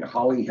Lyon,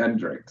 Holly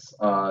Hendricks,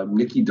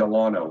 Nikki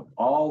Delano,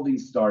 all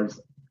these stars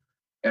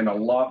and a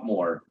lot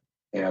more.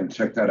 And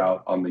check that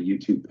out on the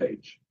YouTube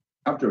page.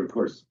 After, of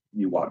course,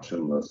 you watch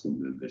and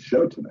listen to the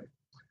show tonight.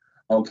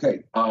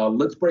 Okay,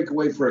 let's break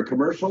away for a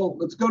commercial.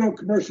 Let's go to a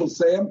commercial,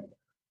 Sam.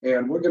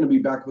 And we're going to be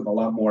back with a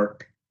lot more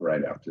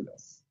right after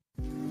this.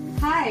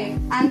 Hi,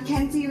 I'm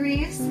Kenzie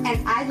Reeves,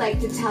 and I'd like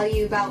to tell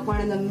you about one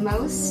of the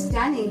most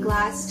stunning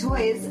glass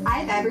toys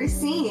I've ever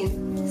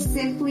seen,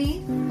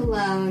 Simply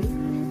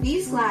Blown.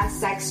 These glass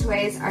sex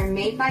toys are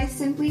made by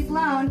Simply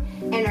Blown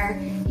and are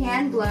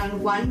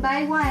hand-blown one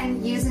by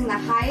one using the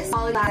highest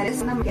quality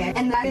glass on the market,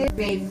 and that is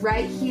made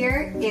right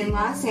here in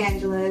Los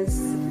Angeles.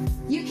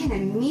 You can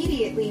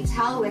immediately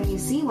tell when you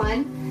see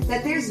one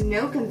that there's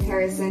no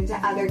comparison to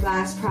other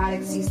glass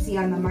products you see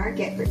on the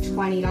market for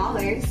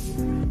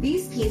 $20.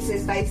 These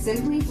pieces by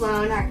Simply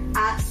Blown are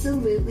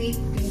absolutely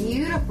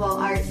beautiful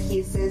art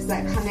pieces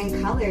that come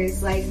in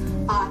colors like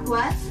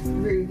aqua,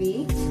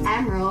 ruby,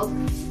 emerald,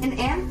 and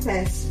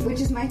amethyst, which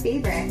is my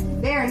favorite.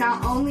 They are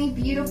not only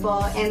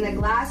beautiful and the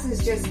glass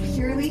is just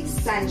purely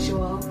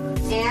sensual,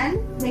 and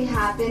they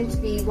happen to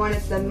be one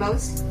of the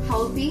most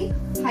healthy,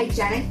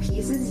 hygienic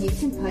pieces you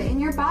can put in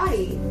your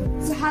body.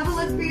 So have a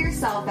look for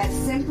yourself at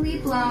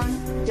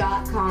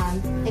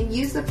simplyblown.com and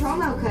use the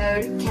promo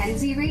code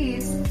Kenzie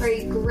Reeves for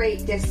a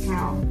great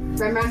discount.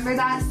 Remember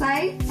that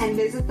site and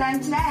visit them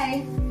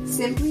today,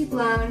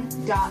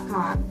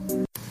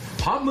 simplyblown.com.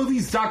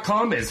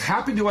 HotMovies.com is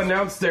happy to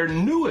announce their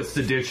newest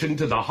addition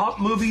to the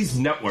Hot Movies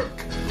Network,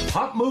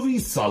 Hot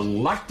Movies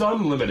Select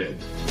Unlimited.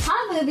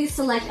 Hot Movies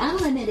Select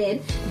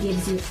Unlimited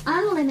gives you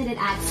unlimited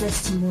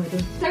access to more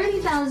than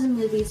 30,000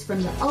 movies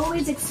from the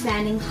always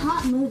expanding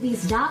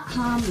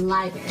HotMovies.com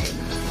library.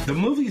 The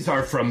movies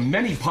are from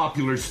many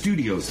popular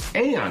studios,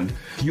 and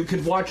you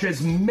can watch as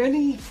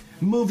many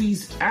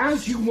movies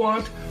as you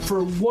want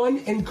for one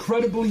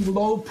incredibly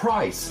low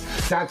price.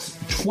 That's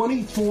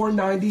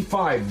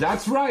 $24.95.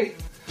 That's right,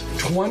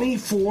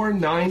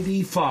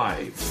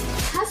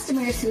 $24.95.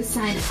 Customers who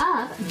sign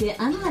up get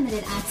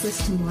unlimited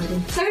access to more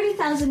than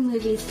 30,000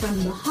 movies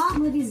from the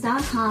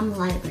HotMovies.com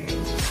library,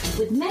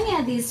 with many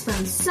of these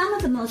from some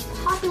of the most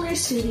popular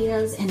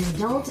studios in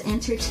adult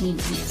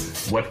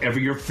entertainment. Whatever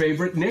your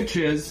favorite niche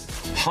is,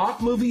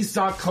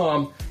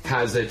 HotMovies.com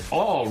has it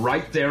all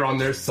right there on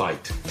their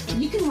site.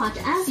 You can watch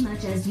as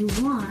much as you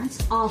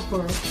want, all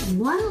for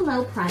one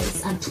low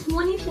price of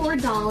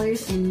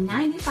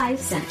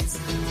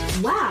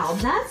 $24.95. Wow,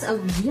 that's a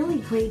really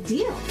great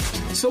deal.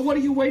 So what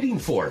are you waiting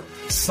for?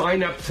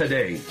 Sign up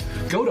today.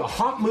 Go to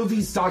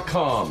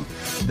HotMovies.com.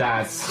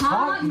 That's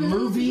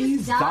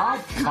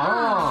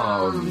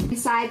HotMovies.com.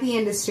 Inside the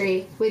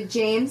Industry with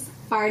James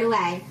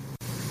Bartolet.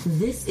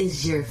 This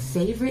is your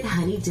favorite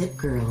honey dip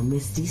girl,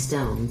 Misty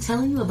Stone,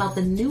 telling you about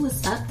the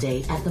newest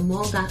update at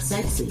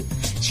themall.sexy.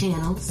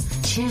 Channels,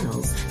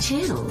 channels,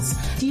 channels.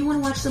 Do you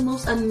want to watch the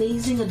most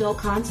amazing adult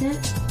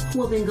content?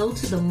 Well, then go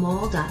to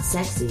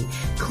themall.sexy,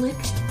 click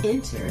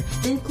enter,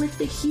 then click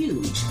the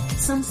huge.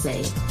 Some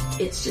say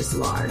it's just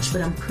large,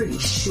 but I'm pretty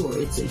sure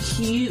it's a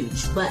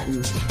huge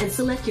button, and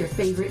select your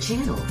favorite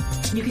channel.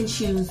 You can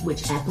choose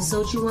which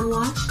episodes you want to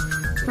watch,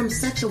 from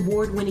such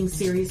award-winning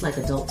series like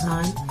Adult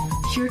Time,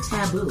 Pure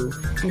Taboo,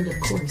 and of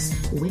course,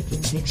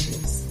 Wicked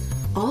Pictures.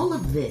 All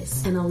of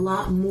this and a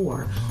lot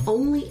more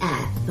only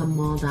at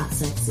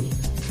themall.sexy.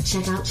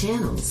 Check out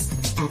channels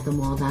at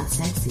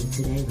themall.sexy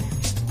today,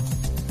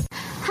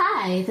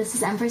 Hi, this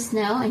is Empress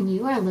Snow, and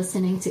you are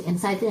listening to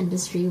Inside the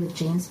Industry with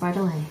James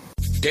Bartolet.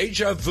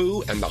 Deja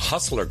Vu and the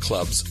Hustler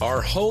Clubs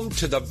are home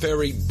to the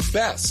very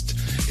best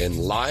in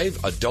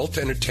live adult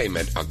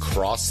entertainment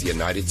across the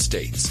United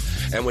States.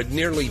 And with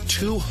nearly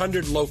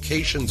 200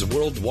 locations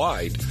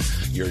worldwide,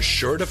 you're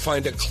sure to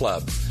find a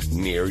club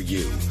near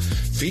you.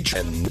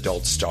 Featuring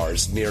adult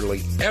stars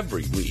nearly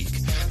every week,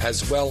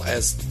 as well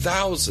as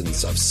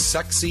thousands of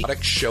sexy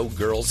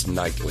showgirls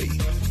nightly.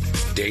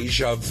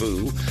 Deja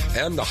Vu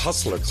and the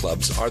Hustler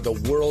Clubs are the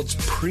world's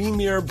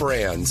premier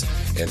brands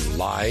in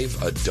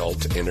live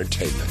adult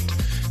entertainment.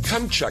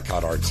 Come check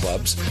out our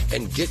clubs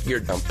and get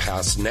your jump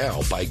pass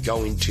now by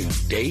going to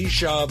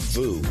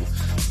DejaVu.com.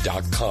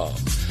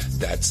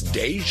 That's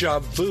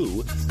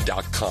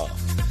DejaVu.com.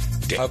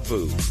 Deja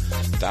Vu,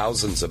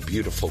 thousands of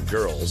beautiful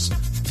girls,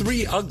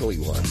 3 ugly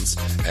ones,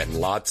 and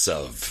lots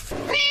of...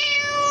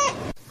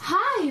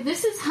 Hi,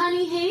 this is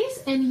Honey Hayes,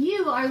 and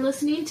you are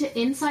listening to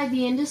Inside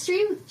the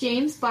Industry with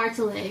James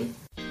Bartolet.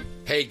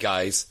 Hey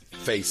guys,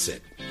 face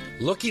it.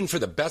 Looking for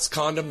the best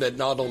condom that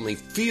not only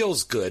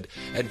feels good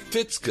and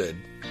fits good,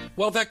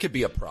 well, that could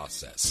be a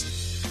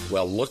process.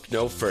 Well, look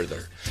no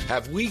further.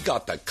 Have we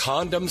got the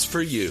condoms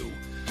for you?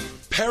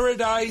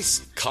 Paradise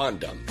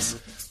Condoms.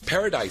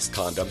 Paradise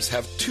Condoms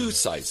have 2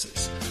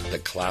 sizes, the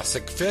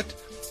Classic Fit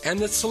and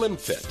the Slim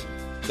Fit.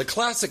 The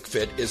Classic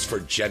Fit is for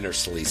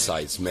generously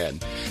sized men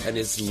and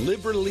is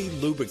liberally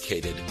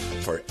lubricated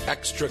for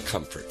extra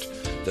comfort.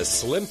 The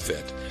Slim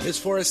Fit is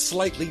for a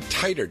slightly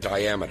tighter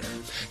diameter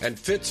and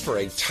fits for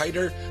a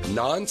tighter,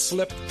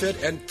 non-slip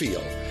fit and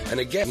feel, and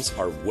again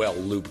are well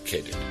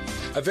lubricated.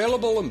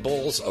 Available in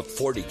bowls of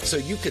 40, so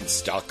you can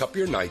stock up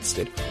your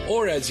nightstand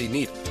or as you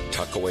need,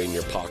 tuck away in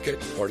your pocket,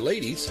 or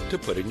ladies, to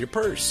put in your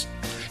purse.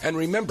 And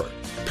remember,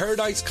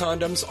 Paradise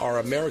Condoms are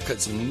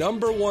America's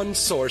 #1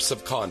 source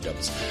of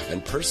condoms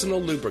and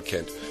personal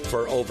lubricant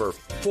for over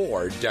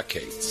 4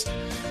 decades.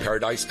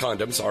 Paradise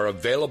Condoms are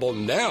available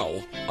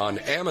now on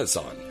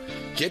Amazon.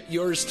 Get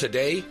yours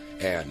today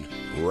and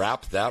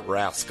wrap that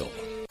rascal.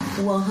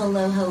 Well,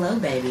 hello,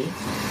 baby.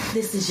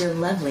 This is your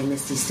lovely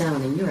Misty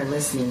Stone, and you are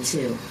listening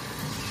to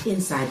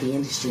Inside the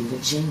Industry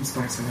with James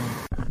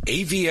Bartolet.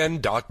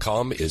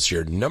 AVN.com is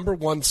your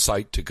 #1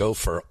 site to go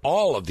for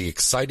all of the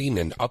exciting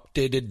and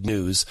updated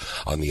news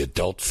on the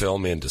adult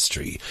film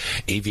industry.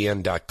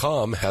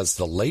 AVN.com has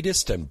the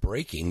latest and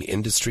breaking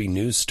industry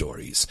news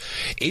stories.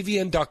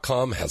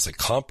 AVN.com has a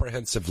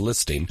comprehensive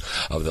listing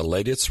of the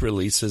latest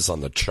releases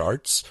on the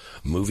charts,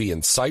 movie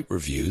and site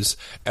reviews,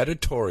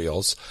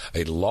 editorials,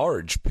 a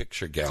large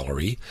picture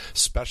gallery,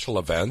 special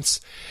events,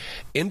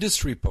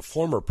 industry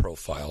performer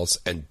profiles,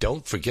 and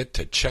don't forget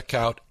to check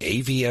out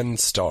AVN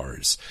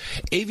Stars.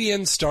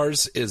 AVN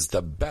Stars is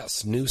the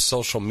best new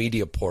social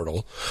media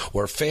portal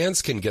where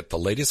fans can get the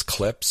latest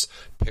clips,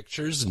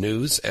 pictures,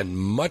 news, and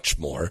much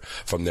more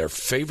from their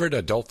favorite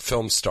adult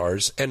film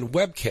stars and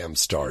webcam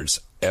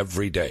stars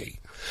every day.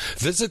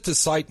 Visit the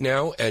site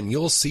now and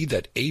you'll see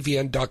that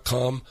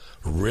AVN.com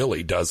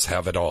really does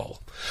have it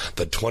all.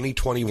 The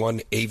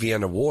 2021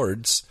 AVN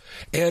Awards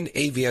and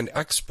AVN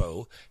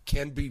Expo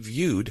can be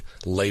viewed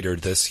later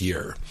this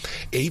year.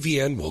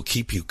 AVN will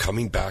keep you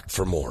coming back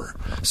for more.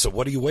 So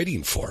what are you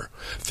waiting for?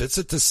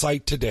 Visit the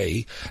site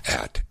today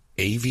at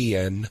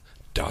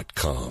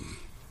AVN.com.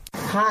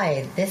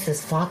 Hi, this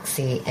is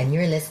Foxy, and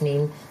you're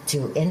listening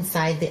to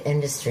Inside the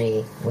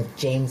Industry with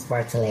James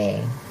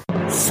Bartolet.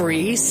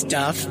 Free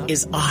stuff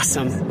is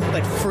awesome,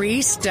 but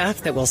free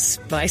stuff that will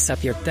spice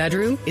up your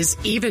bedroom is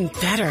even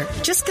better.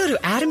 Just go to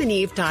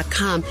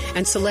adamandeve.com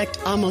and select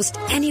almost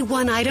any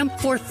one item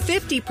for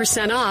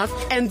 50% off,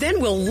 and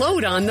then we'll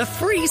load on the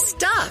free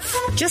stuff.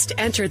 Just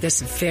enter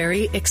this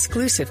very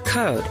exclusive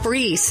code,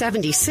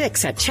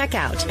 FREE76 at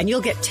checkout, and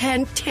you'll get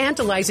 10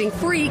 tantalizing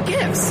free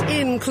gifts,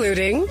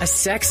 including a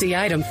sexy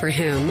item for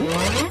him,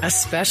 a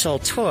special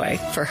toy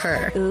for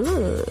her,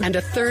 and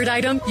a third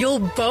item you'll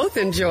both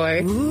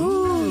enjoy.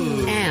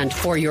 And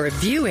for your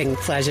viewing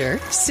pleasure,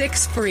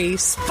 6 free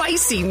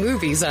spicy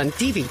movies on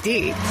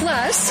DVD.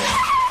 Plus,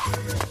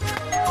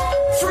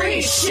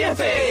 free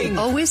shipping!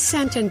 Always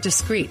sent in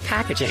discreet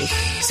packaging.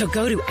 So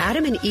go to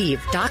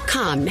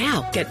adamandeve.com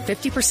now. Get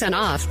 50%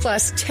 off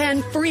plus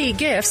 10 free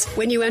gifts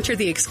when you enter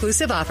the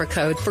exclusive offer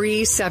code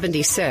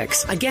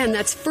FREE76. Again,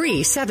 that's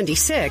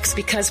FREE76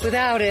 because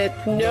without it,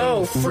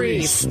 no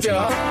free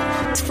stuff.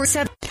 For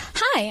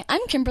Hi,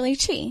 I'm Kimberly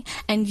Chi,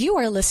 and you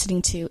are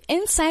listening to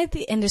Inside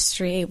the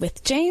Industry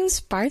with James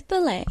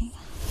Bartholet.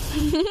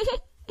 Hey, welcome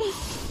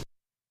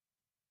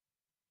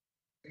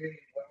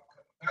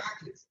back.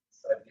 It's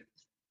Inside the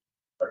Industry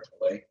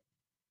with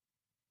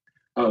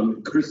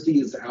Bartholet. Christy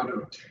is out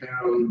of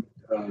town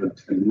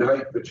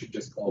tonight, but she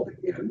just called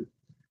in.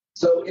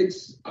 So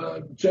it's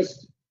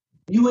just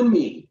you and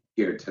me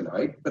here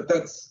tonight, but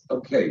that's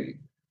okay.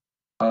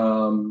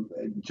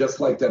 Just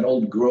like that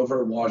old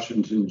Grover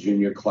Washington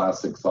Jr.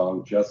 classic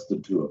song, just the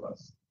two of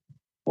us.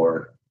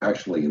 Or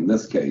actually, in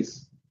this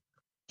case,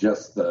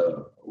 just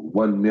the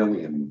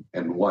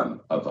 1,000,001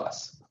 of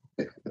us.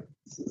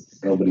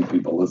 So many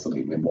people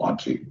listening and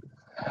watching.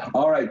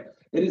 All right,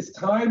 it is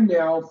time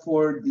now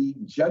for the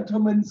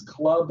Gentlemen's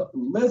Club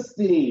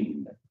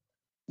listing.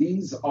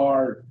 These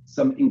are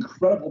some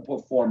incredible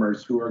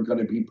performers who are going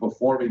to be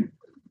performing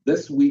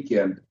this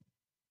weekend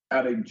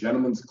at a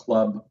Gentlemen's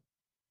Club.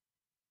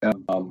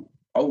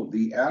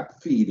 The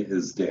app feed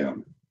is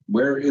down.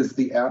 Where is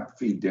the app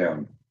feed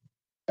down,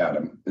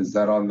 Adam? Is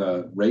that on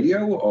the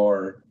radio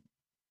or?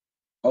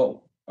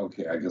 Oh,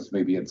 okay. I guess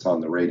maybe it's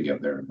on the radio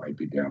there. It might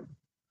be down.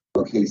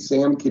 Okay,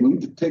 Sam, can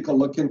you take a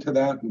look into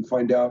that and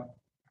find out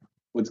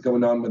what's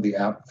going on with the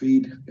app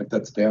feed, if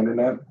that's down or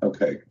not?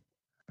 Okay.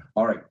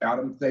 All right,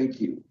 Adam, thank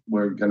you.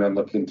 We're going to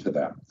look into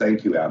that.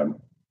 Thank you, Adam.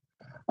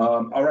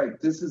 All right,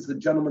 this is the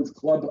Gentlemen's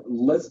Club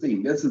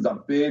listing. This is a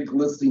big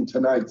listing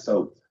tonight,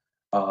 so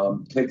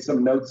take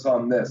some notes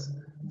on this.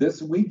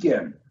 This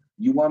weekend,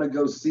 you want to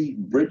go see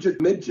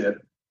Bridget Midget.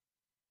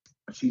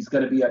 She's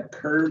going to be at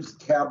Curves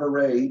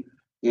Cabaret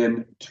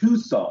in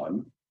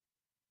Tucson.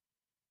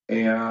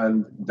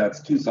 And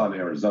that's Tucson,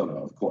 Arizona,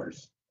 of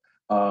course.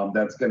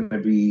 That's going to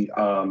be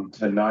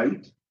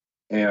tonight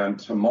and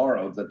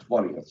tomorrow, the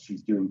 20th.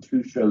 She's doing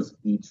 2 shows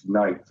each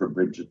night for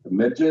Bridget the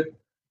Midget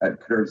at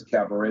Curves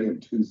Cabaret in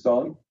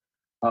Tucson.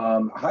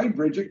 Hi,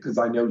 Bridget, because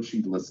I know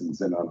she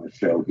listens in on the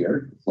show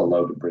here.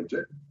 Hello to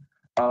Bridget.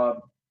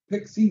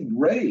 Pixie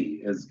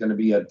Ray is going to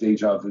be at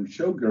Deja Vu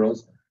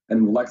Showgirls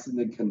in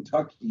Lexington,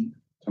 Kentucky,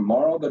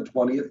 tomorrow, the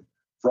 20th,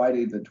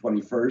 Friday, the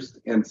 21st,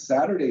 and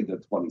Saturday, the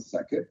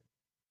 22nd.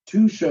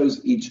 2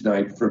 shows each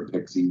night for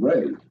Pixie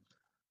Ray.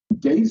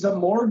 Deja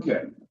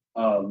Morgan,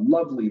 a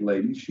lovely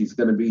lady. She's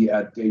going to be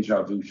at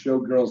Deja Vu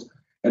Showgirls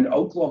in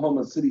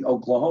Oklahoma City,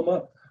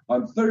 Oklahoma,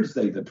 on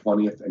Thursday, the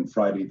 20th, and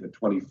Friday, the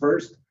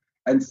 21st.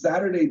 And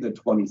Saturday, the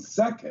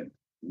 22nd,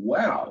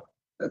 wow,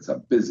 that's a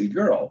busy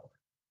girl.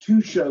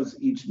 2 shows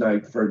each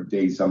night for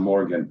Deja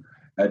Morgan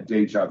at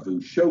Deja Vu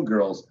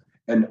Showgirls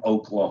in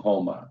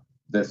Oklahoma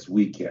this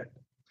weekend.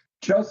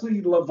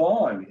 Chelsea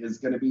Lavon is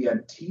going to be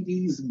at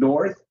TD's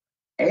North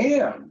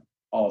and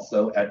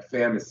also at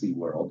Fantasy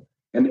World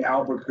in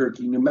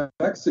Albuquerque, New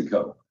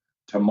Mexico.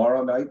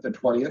 Tomorrow night, the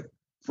 20th,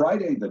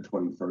 Friday, the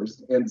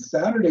 21st, and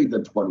Saturday, the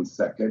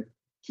 22nd.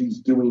 She's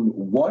doing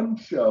 1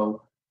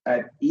 show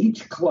at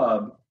each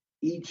club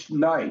each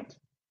night.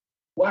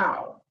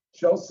 Wow,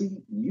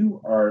 Chelsea,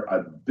 you are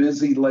a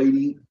busy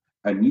lady,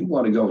 and you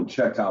want to go and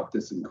check out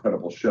this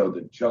incredible show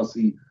that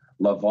Chelsea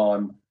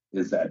Lavon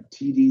is at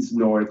TD's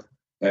North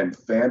and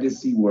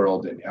Fantasy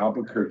World in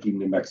Albuquerque,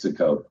 New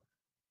Mexico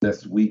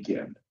this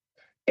weekend.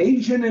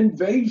 Asian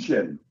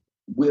Invasion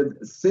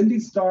with Cindy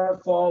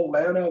Starfall,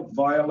 Lana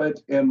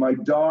Violet, and my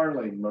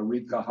darling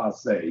Marika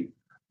Hase.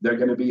 They're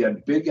going to be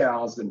at Big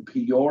Al's in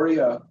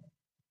Peoria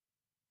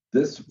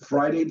this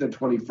Friday, the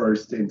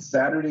 21st, and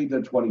Saturday,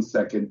 the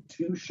 22nd,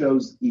 2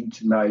 shows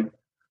each night.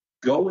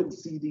 Go and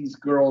see these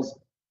girls.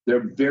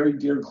 They're very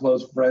dear,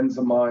 close friends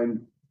of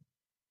mine.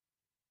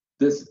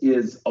 This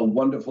is a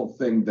wonderful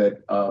thing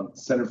that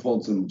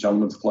Centerfolds and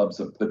Gentlemen's Clubs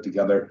have put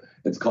together.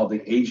 It's called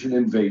the Asian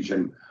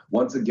Invasion.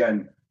 Once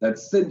again,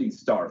 that's Cindy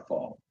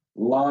Starfall,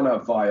 Lana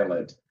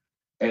Violet,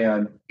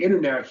 and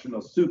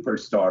international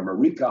superstar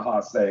Marika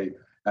Hase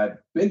at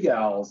Big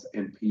Al's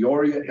in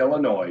Peoria,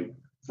 Illinois,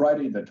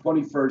 Friday the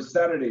 21st,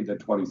 Saturday the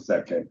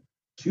 22nd,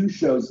 2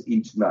 shows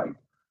each night.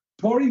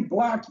 Tori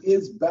Black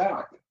is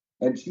back,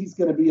 and she's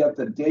going to be at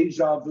the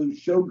Deja Vu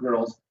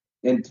Showgirls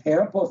in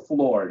Tampa,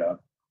 Florida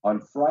on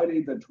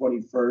Friday the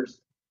 21st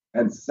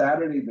and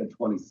Saturday the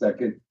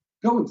 22nd,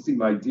 Go and see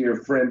my dear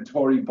friend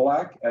Tori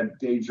Black at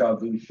Deja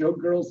Vu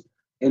Showgirls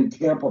in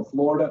Tampa,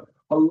 Florida.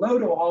 Hello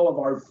to all of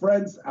our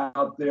friends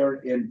out there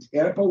in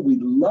Tampa. We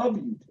love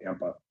you,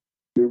 Tampa.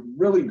 You're a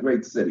really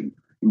great city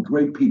and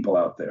great people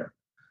out there.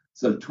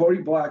 So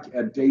Tori Black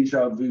at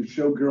Deja Vu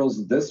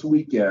Showgirls this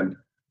weekend,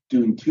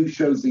 doing 2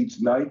 shows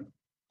each night.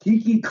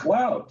 Kiki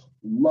Clout,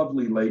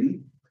 lovely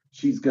lady.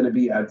 She's going to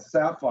be at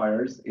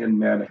Sapphires in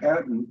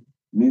Manhattan,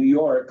 New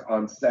York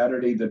on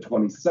Saturday the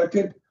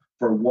 22nd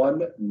for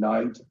 1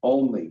 night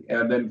only.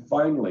 And then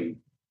finally,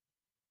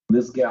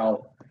 this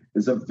gal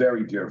is a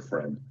very dear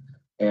friend,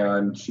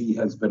 and she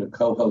has been a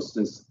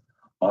co-hostess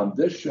on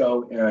this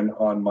show and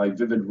on my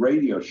Vivid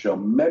Radio show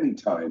many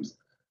times.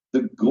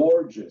 The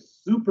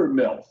gorgeous super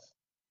MILF,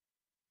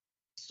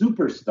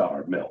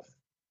 superstar MILF,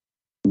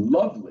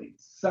 lovely,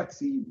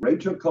 sexy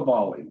Rachel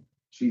Cavalli.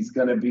 She's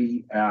going to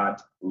be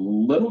at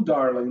Little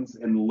Darlings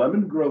in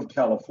Lemon Grove,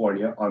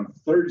 California on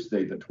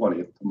Thursday the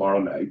 20th, tomorrow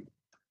night.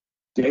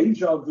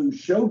 Deja Vu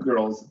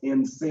Showgirls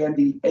in San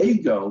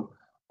Diego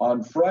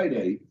on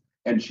Friday,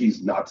 and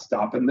she's not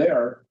stopping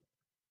there.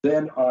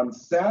 Then on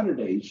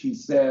Saturday, she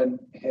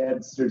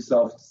heads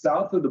herself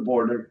south of the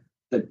border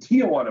to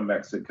Tijuana,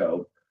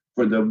 Mexico,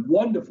 for the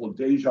wonderful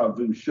Deja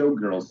Vu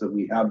Showgirls that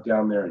we have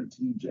down there in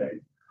TJ.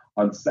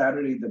 On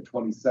Saturday the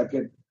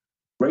 22nd,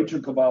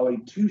 Rachel Cavalli,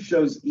 2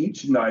 shows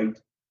each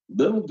night,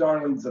 Little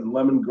Darlings in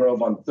Lemon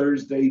Grove on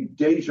Thursday,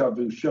 Deja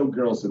Vu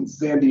Showgirls in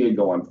San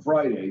Diego on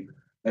Friday,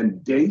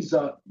 and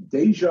Deja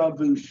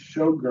Vu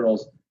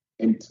Showgirls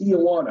in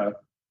Tijuana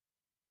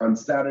on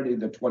Saturday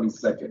the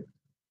 22nd.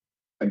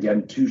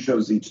 Again, 2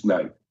 shows each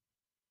night.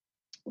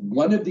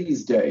 One of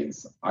these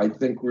days, I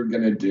think we're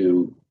going to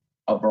do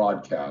a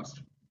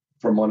broadcast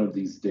from one of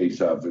these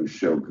Deja Vu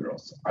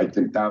Showgirls. I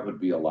think that would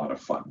be a lot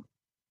of fun.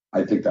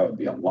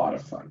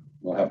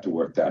 We'll have to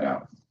work that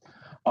out.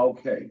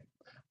 Okay.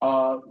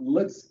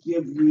 Let's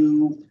give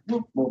you,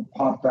 we'll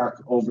pop back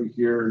over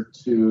here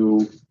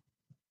to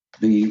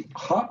the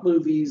Hot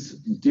Movies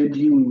Did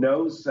You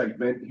Know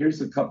segment.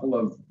 Here's a couple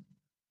of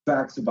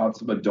facts about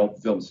some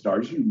adult film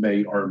stars you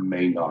may or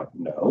may not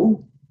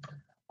know.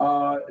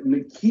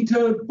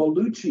 Nikita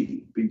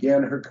Bellucci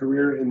began her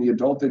career in the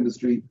adult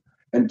industry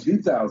in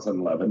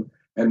 2011,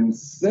 and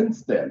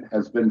since then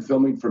has been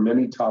filming for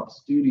many top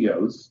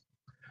studios.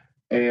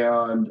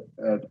 And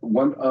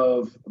one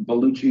of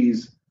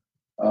Bellucci's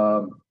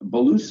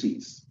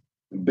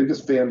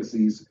biggest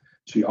fantasies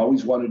she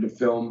always wanted to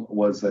film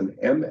was an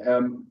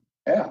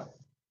MMF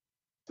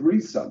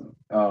threesome,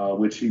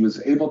 which she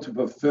was able to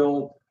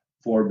fulfill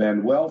for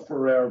Manuel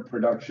Ferrer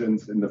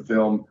Productions in the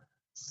film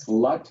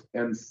Slut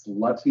and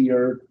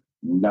Sluttier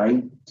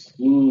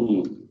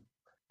 19.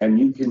 And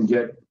you can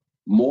get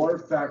more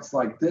facts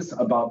like this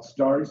about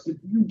stars that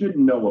you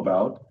didn't know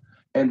about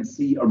and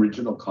see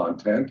original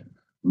content,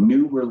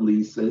 new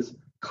releases,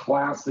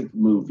 classic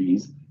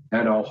movies,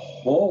 and a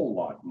whole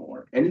lot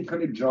more. Any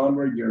kind of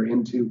genre you're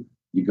into,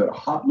 you go to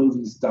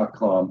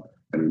hotmovies.com,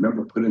 and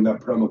remember, put in that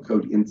promo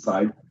code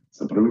INSIDE.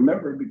 Simple to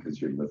remember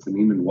because you're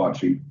listening and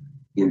watching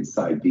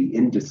Inside the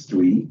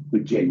Industry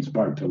with James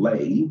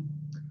Bartolet.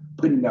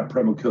 Put in that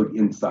promo code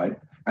INSIDE,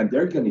 and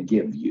they're going to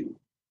give you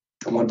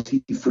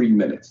 20 free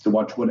minutes to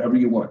watch whatever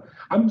you want.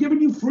 I'm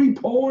giving you free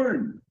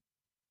porn.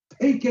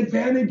 Take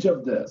advantage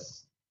of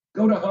this.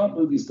 Go to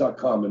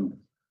hotmovies.com and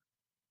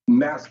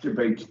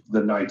masturbate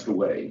the night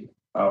away.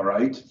 All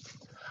right.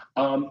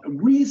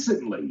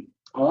 Recently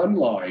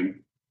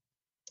online,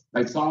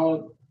 I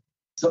saw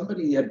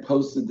somebody had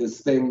posted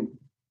this thing.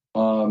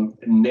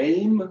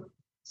 Name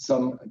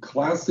some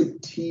classic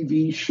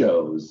TV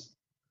shows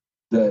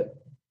that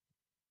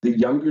the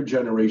younger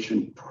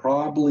generation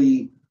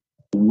probably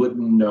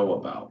wouldn't know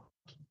about,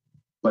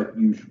 but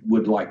you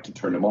would like to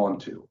turn them on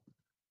to.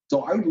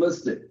 So I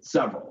listed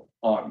several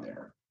on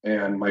there,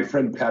 and my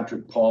friend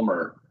Patrick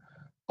Palmer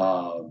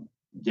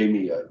gave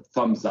me a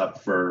thumbs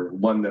up for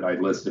one that I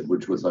listed,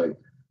 which was a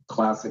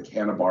classic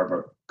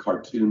Hanna-Barbera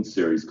cartoon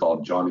series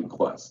called Jonny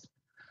Quest.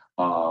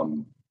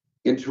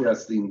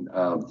 Interesting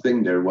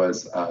thing there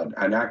was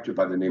an actor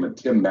by the name of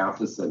Tim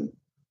Matheson,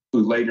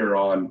 who later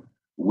on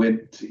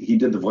he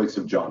did the voice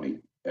of Johnny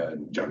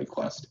and Jonny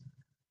Quest.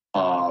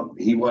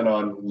 He went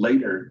on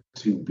later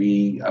to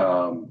be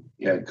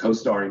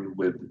co-starring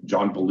with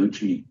John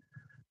Belushi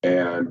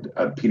and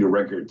Peter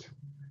Reggert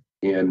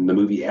in the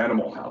movie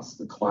Animal House,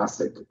 the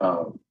classic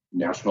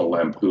National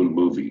Lampoon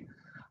movie.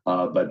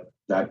 But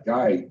that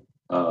guy,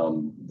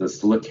 the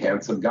slick,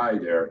 handsome guy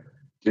there,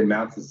 Tim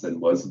Matheson,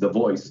 was the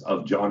voice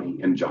of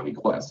Johnny in Jonny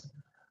Quest.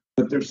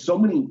 But there's so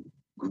many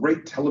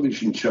great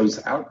television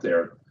shows out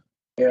there.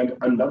 And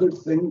another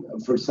thing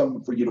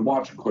for you to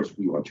watch, of course,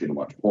 we want you to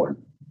watch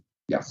porn.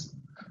 Yes.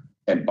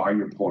 And buy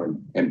your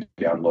porn and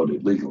download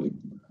it legally.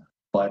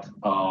 But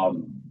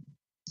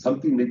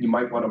something that you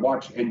might want to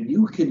watch, and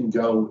you can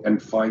go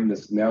and find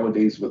this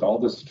nowadays with all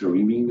the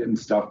streaming and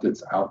stuff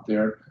that's out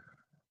there,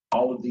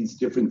 all of these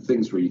different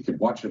things where you can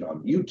watch it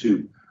on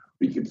YouTube,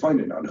 or you can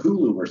find it on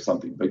Hulu or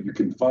something, but you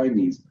can find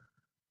these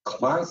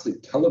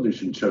classic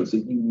television shows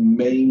that you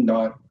may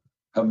not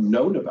have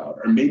known about,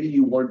 or maybe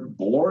you weren't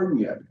born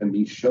yet and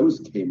these shows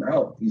came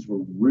out. These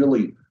were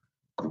really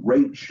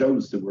great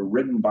shows that were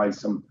written by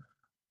some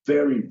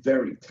very,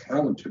 very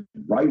talented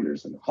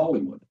writers in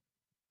Hollywood.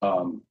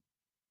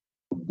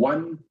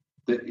 One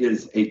that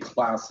is a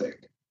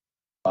classic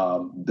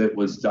that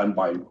was done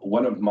by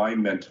one of my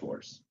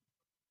mentors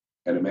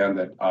and a man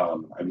that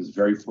I was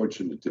very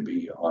fortunate to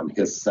be on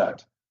his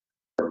set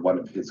for one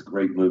of his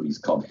great movies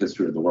called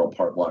History of the World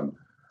Part 1.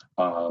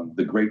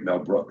 The great Mel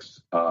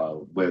Brooks,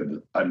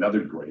 with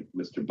another great,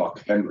 Mr.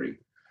 Buck Henry,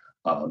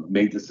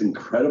 made this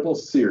incredible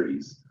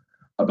series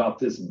about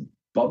this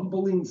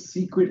bumbling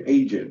secret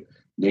agent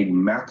named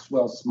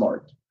Maxwell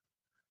Smart.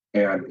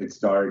 And it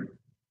starred,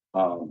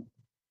 Don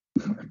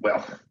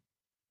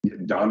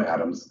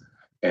Adams,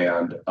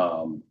 and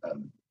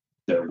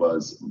there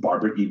was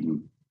Barbara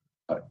Eden.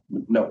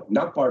 No,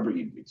 not Barbara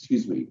Eden,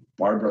 excuse me,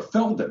 Barbara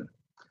Feldon,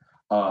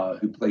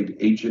 who played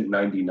Agent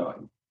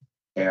 99.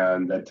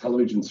 And that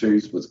television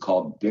series was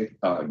called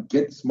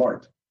Get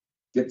Smart.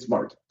 Get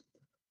Smart.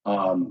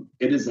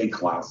 It is a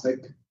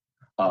classic.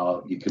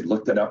 You could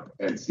look that up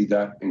and see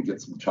that and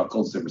get some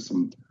chuckles. There was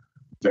some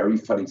very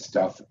funny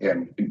stuff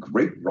and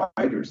great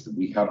writers that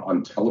we had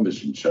on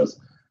television shows.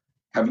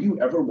 Have you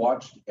ever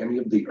watched any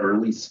of the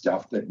early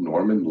stuff that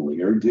Norman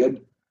Lear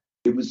did?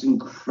 It was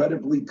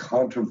incredibly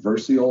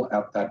controversial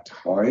at that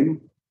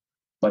time,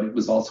 but it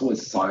was also a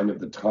sign of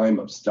the time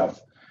of stuff.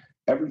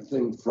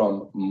 Everything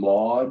from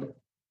Maude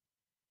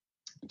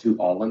to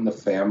All in the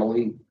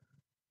Family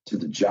to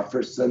the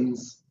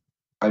Jeffersons.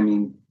 I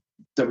mean,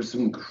 there was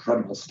some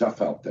incredible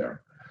stuff out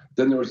there.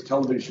 Then there was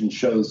television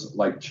shows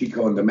like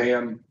Chico and the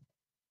Man.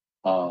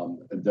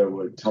 There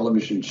were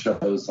television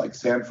shows like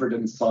Sanford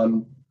and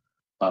Son.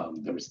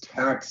 There was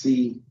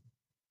Taxi.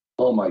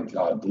 Oh my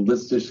God, the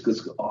list just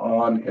goes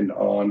on and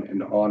on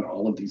and on.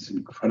 All of these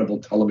incredible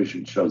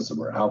television shows that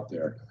were out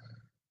there.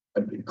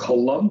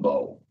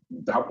 Columbo,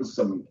 that was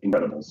some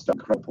incredible stuff.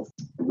 Incredible.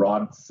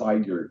 Rod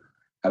Steiger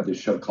had this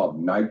show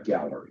called Night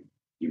Gallery.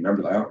 You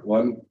remember that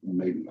one?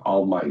 Maybe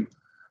all my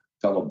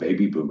fellow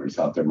baby boomers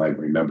out there might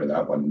remember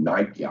that one,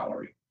 Night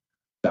Gallery.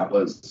 That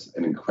was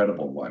an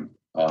incredible one.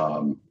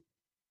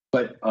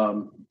 But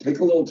take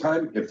a little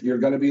time if you're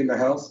going to be in the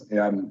house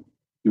and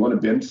you want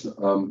to binge,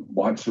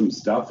 watch some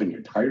stuff and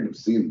you're tired of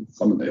seeing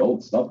some of the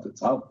old stuff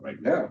that's out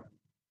right now.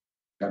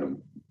 Kind of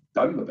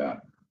done with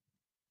that.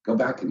 Go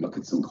back and look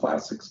at some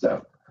classic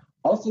stuff.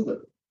 Also,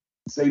 the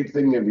same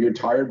thing if you're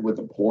tired with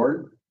the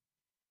porn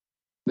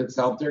that's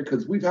out there,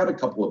 because we've had a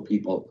couple of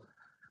people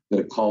that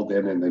have called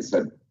in and they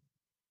said,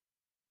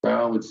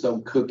 well, it's so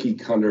cookie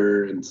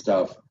cutter and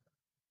stuff.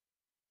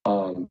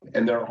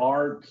 And there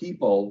are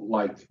people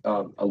like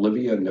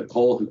Olivia and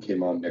Nicole who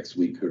came on next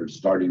week who are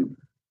starting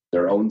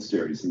their own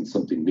series and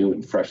something new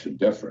and fresh and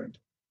different.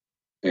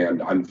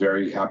 And I'm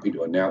very happy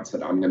to announce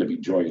that I'm going to be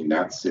joining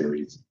that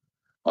series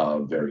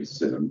very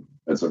soon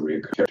as a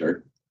recurring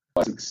character.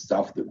 Classic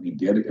stuff that we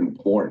did in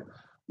porn.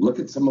 Look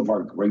at some of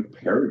our great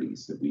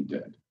parodies that we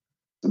did.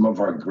 Some of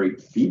our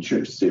great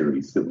feature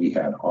series that we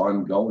had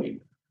ongoing.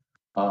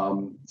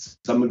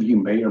 Some of you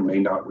may or may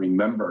not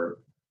remember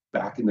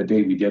back in the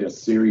day, we did a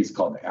series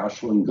called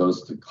Ashlyn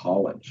Goes to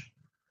College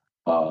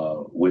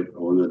with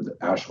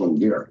Ashlyn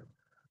Gear.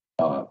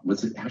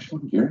 Was it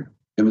Ashlyn Gear?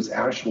 It was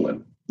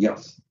Ashlyn,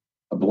 yes.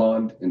 A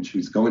blonde, and she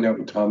was going out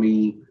with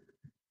Tommy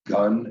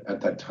Gunn at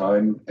that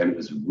time, and it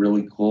was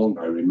really cool. And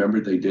I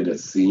remember they did a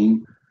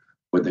scene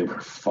where they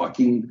were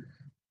fucking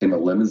in a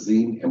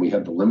limousine, and we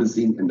had the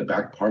limousine in the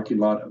back parking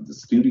lot of the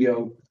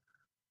studio.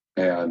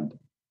 And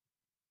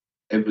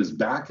it was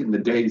back in the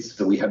days,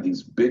 so we had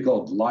these big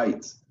old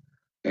lights,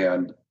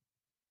 and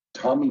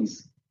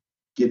Tommy's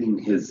getting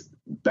his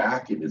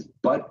back and his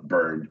butt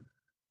burned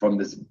from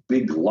this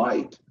big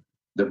light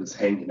that was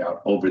hanging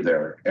out over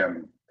there.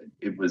 And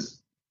it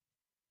was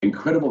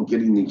incredible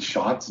getting these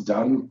shots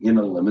done in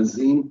a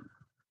limousine.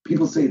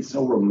 People say it's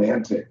so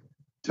romantic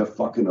to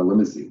fuck in a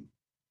limousine.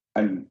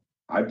 And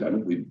I've done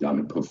it, we've done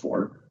it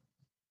before.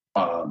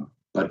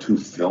 But to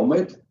film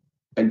it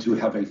and to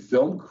have a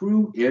film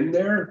crew in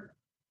there,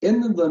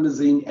 in the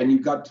limousine, and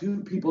you've got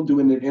two people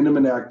doing an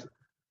intimate act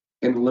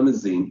in the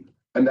limousine,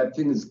 and that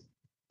thing is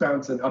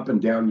bouncing up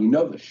and down, you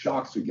know the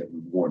shocks are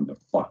getting worn the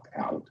fuck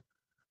out.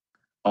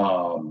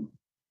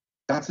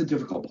 That's a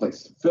difficult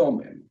place to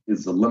film in,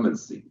 is the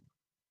limousine.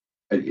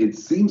 It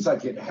seems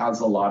like it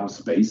has a lot of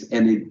space,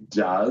 and it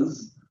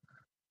does,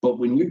 but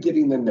when you're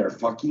getting in there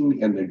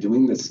fucking and they're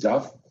doing this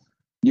stuff,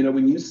 you know,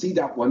 when you see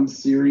that one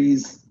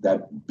series,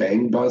 that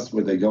Bang Bus,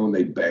 where they go and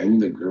they bang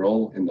the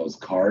girl in those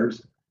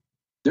cars,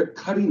 they're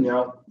cutting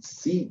out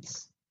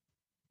seats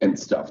and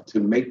stuff to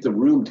make the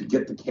room to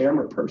get the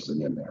camera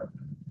person in there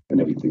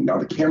and everything. Now,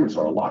 the cameras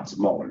are a lot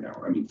smaller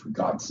now. I mean, for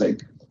God's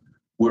sake,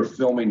 we're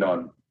filming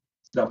on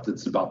stuff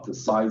that's about the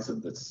size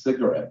of the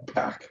cigarette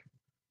pack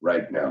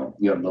right now.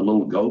 You know, the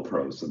little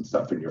GoPros and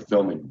stuff, and you're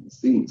filming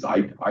scenes.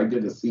 I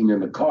did a scene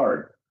in the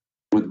car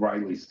with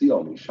Riley Steele,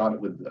 and we shot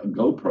it with a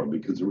GoPro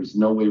because there was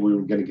no way we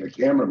were going to get a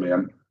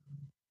cameraman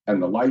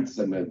and the lights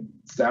and the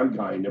sound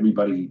guy and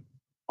everybody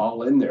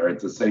all in there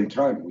at the same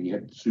time. We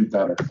had to shoot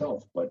that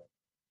ourselves, but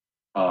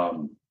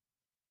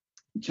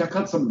check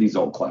out some of these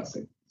old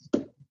classics.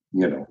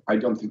 I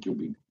don't think you'll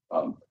be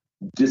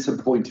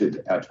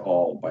disappointed at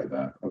all by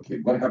that. Okay,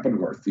 what happened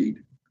to our feed?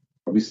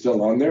 Are we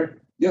still on there?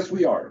 Yes,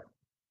 we are.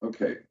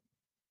 Okay.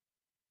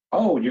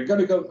 Oh, you're going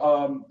to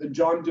go,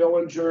 John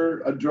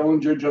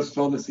Dillinger just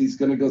told us he's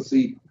going to go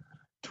see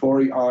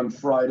Tori on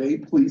Friday.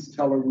 Please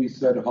tell her we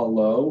said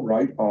hello,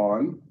 right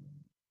on.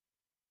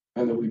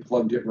 And then we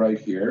plugged it right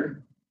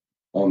here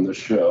on the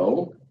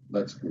show.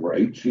 That's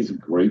great. She's a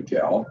great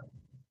gal.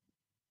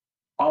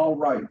 All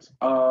right.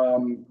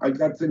 I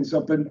got things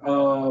up in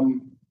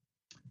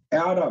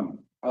Adam.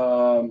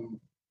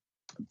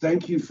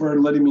 Thank you for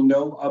letting me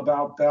know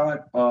about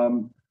that.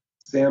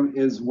 Sam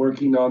is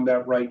working on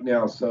that right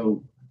now,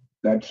 so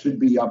that should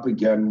be up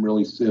again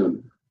really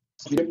soon.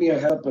 Give me a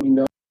heads up. Let me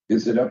know.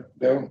 Is it up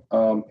now?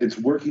 It's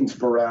working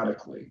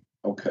sporadically.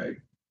 Okay.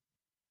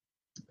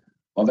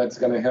 Well, that's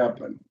going to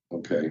happen.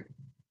 Okay.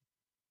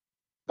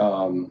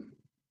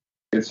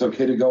 It's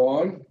okay to go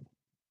on.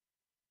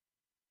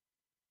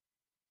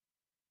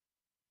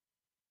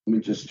 Let me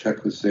just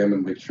check with Sam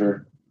and make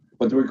sure.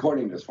 But the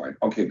recording is fine.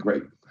 Okay,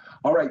 great.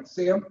 All right,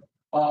 Sam,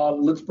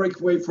 let's break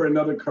away for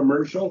another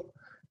commercial.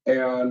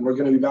 And we're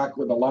going to be back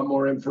with a lot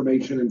more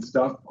information and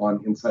stuff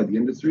on Inside the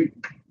Industry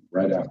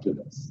right after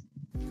this.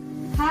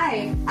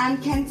 Hi,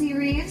 I'm Kenzie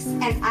Reeves,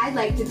 and I'd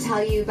like to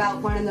tell you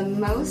about one of the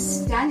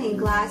most stunning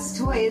glass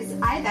toys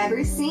I've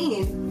ever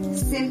seen,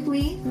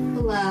 Simply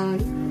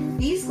Blown.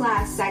 These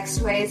glass sex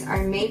toys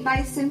are made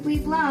by Simply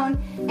Blown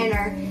and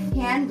are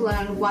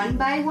hand-blown one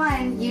by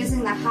one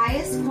using the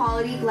highest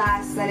quality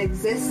glass that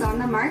exists on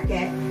the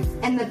market.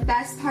 And the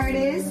best part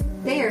is,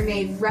 they are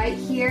made right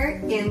here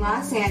in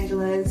Los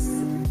Angeles.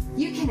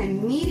 You can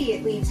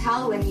immediately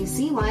tell when you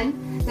see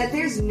one that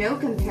there's no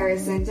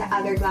comparison to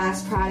other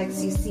glass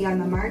products you see on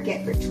the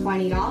market for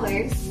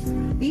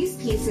 $20. These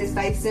pieces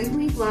by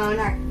Simply Blown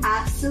are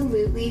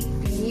absolutely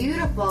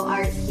beautiful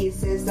art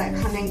pieces that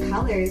come in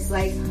colors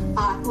like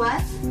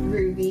aqua,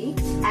 ruby,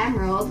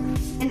 emerald,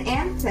 and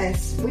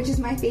amethyst, which is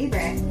my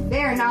favorite.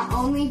 They are not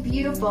only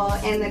beautiful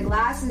and the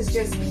glass is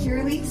just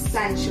purely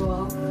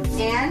sensual,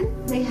 and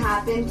they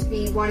happen to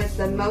be one of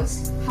the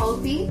most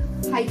healthy,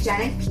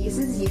 hygienic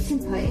pieces you can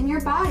put in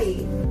your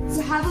body.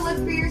 So have a look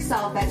for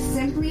yourself at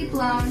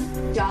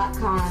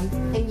simplyblown.com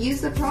and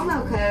use the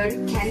promo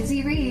code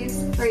Kenzie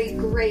Reeves for a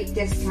great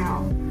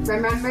discount.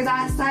 Remember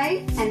that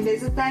site and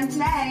visit them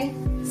today,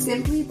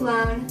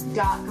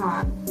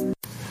 simplyblown.com.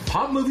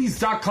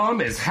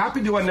 HotMovies.com is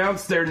happy to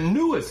announce their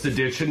newest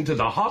addition to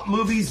the Hot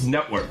Movies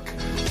Network,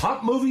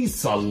 Hot Movies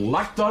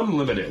Select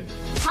Unlimited.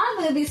 Hot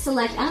Movies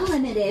Select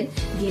Unlimited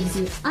gives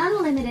you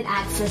unlimited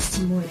access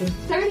to more than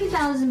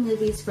 30,000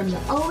 movies from the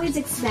always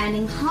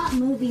expanding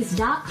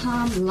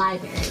HotMovies.com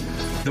library.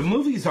 The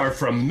movies are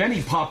from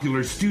many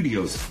popular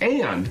studios,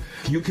 and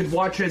you can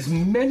watch as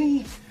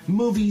many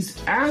movies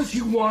as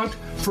you want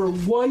for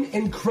one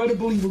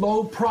incredibly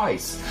low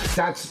price.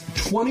 That's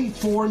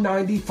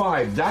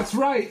 $24.95. That's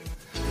right,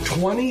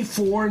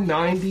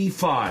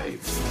 $24.95.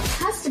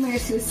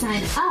 Customers who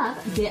sign up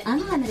get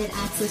unlimited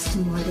access to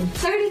more than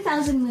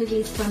 30,000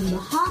 movies from the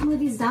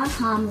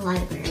HotMovies.com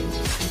library,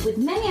 with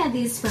many of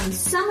these from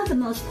some of the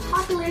most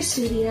popular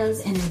studios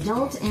in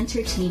adult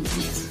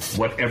entertainment.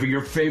 Whatever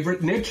your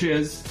favorite niche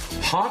is,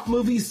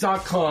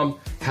 HotMovies.com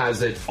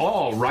has it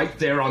all right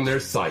there on their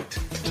site.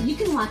 You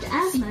can watch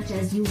as much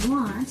as you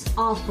want,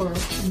 all for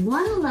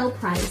one low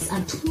price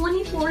of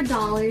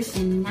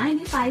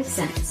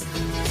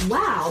 $24.95.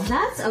 Wow,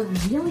 that's a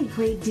really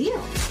great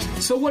deal.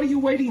 So what are you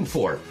waiting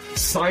for?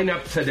 Sign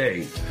up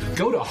today.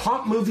 Go to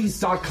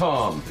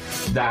HotMovies.com.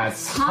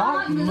 That's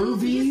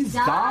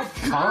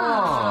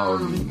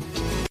HotMovies.com.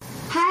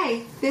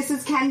 Hi, this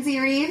is Kenzie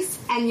Reeves,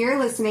 and you're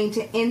listening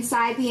to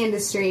Inside the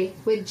Industry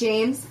with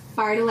James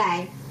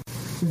Bartolet.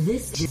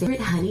 This is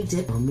favorite honey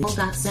dip on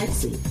got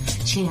sexy.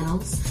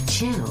 Channels.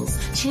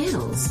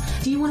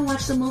 Do you want to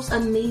watch the most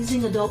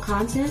amazing adult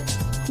content?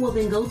 Well,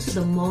 then go to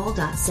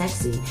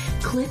themall.sexy,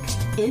 click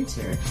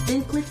enter,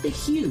 then click the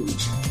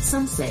huge.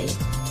 Some say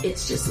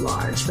it's just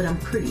large, but I'm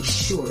pretty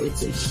sure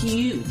it's a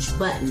huge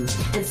button,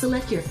 and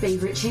select your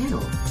favorite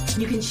channel.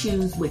 You can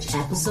choose which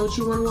episodes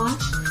you want to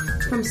watch,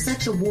 from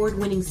such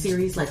award-winning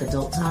series like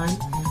Adult Time,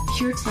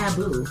 Pure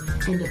Taboo,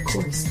 and of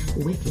course,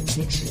 Wicked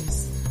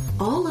Pictures.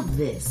 All of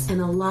this and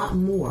a lot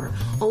more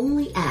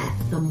only at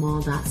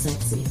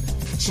themall.sexy.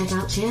 Check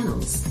out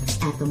channels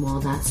at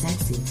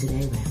themall.sexy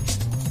today,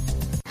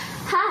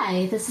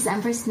 Hi, this is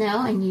Empress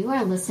Snow, and you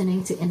are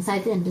listening to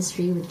Inside the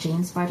Industry with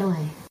James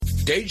Bartolet.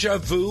 Deja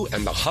Vu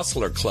and the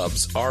Hustler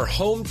Clubs are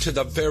home to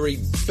the very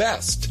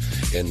best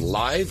in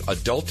live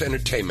adult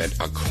entertainment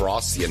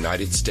across the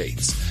United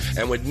States.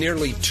 And with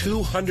nearly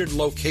 200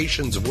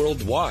 locations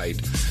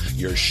worldwide,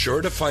 you're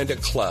sure to find a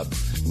club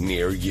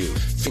near you.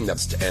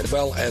 As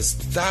well as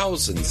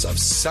thousands of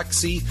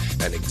sexy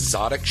and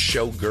exotic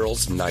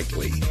showgirls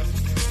nightly.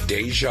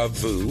 Deja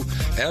Vu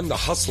and the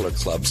Hustler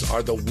Clubs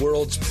are the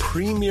world's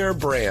premier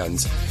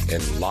brands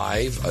in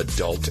live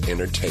adult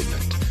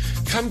entertainment.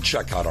 Come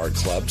check out our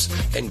clubs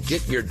and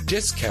get your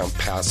discount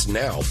pass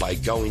now by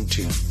going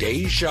to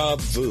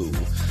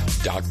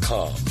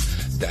DejaVu.com.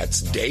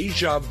 That's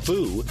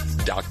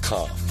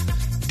DejaVu.com.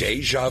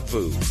 Deja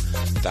Vu.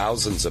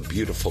 Thousands of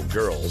beautiful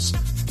girls,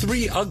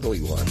 3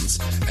 ugly ones,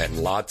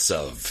 and lots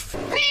of...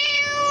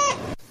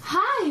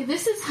 Hi,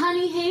 this is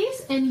Honey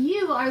Hayes, and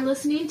you are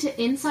listening to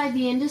Inside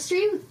the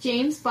Industry with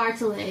James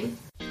Bartolet.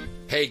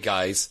 Hey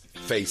guys,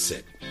 face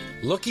it.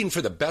 Looking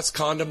for the best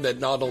condom that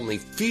not only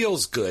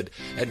feels good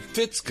and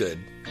fits good,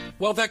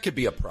 well, that could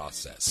be a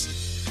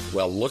process.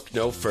 Well, look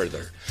no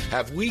further.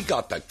 Have we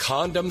got the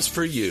condoms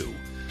for you?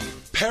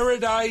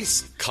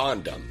 Paradise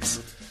Condoms.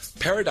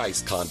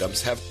 Paradise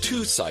Condoms have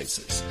 2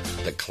 sizes,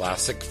 the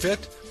Classic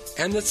Fit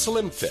and the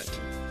Slim Fit.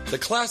 The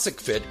Classic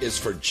Fit is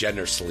for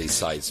generously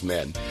sized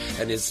men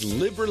and is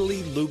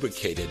liberally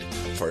lubricated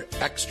for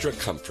extra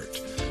comfort.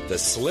 The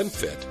Slim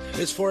Fit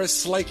is for a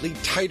slightly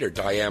tighter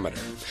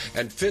diameter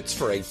and fits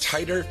for a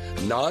tighter,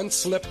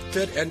 non-slip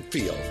fit and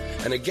feel.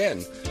 And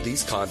again,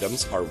 these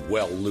condoms are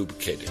well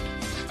lubricated.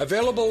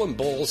 Available in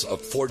bowls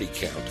of 40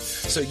 count,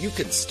 so you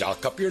can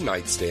stock up your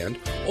nightstand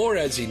or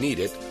as you need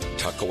it,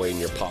 tuck away in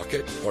your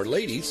pocket, or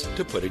ladies,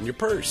 to put in your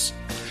purse.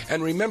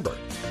 And remember,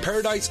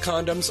 Paradise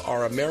Condoms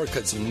are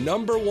America's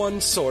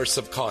 #1 source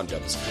of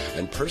condoms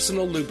and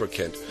personal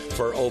lubricant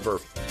for over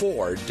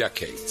 4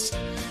 decades.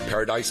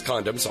 Paradise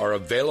Condoms are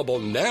available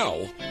now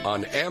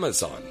on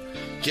Amazon.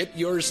 Get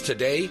yours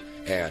today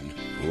and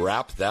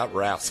wrap that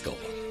rascal.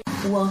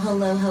 Well,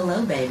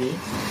 hello, baby.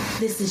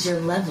 This is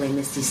your lovely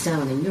Misty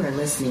Stone, and you are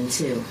listening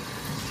to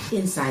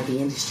Inside the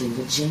Industry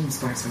with James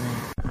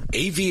Bartolet.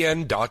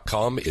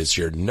 AVN.com is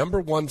your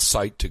 #1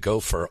 site to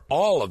go for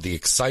all of the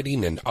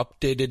exciting and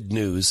updated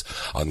news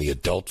on the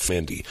adult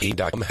indie.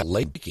 AVN.com has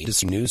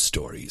latest news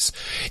stories.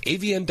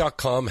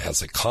 AVN.com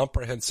has a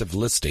comprehensive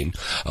listing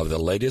of the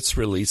latest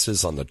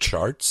releases on the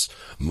charts,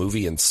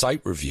 movie and site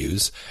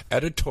reviews,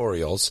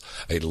 editorials,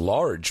 a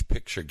large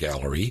picture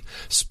gallery,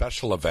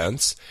 special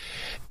events,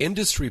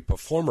 industry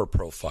performer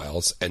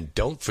profiles, and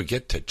don't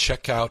forget to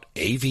check out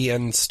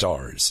AVN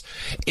Stars.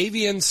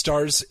 AVN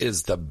Stars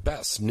is the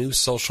best new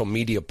social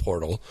media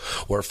portal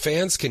where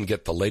fans can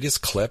get the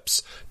latest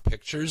clips,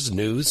 pictures,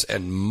 news,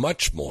 and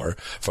much more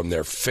from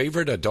their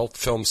favorite adult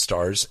film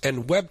stars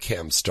and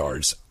webcam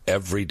stars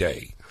every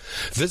day.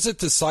 Visit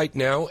the site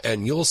now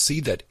and you'll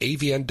see that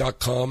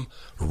AVN.com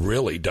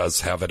really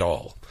does have it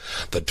all.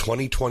 The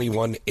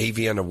 2021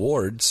 AVN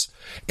Awards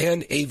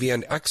and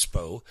AVN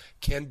Expo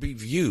can be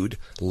viewed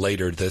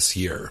later this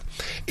year.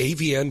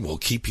 AVN will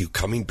keep you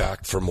coming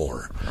back for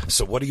more.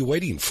 So what are you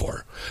waiting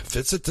for?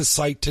 Visit the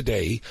site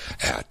today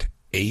at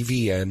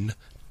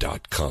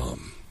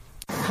avn.com.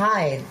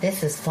 Hi,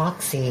 this is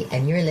Foxy,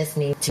 and you're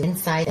listening to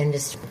Inside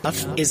Industry.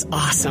 Stuff is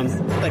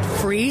awesome, but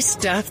free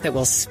stuff that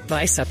will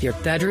spice up your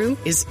bedroom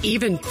is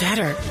even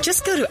better.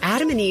 Just go to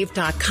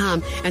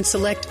adamandeve.com and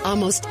select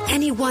almost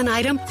any one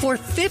item for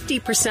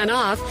 50%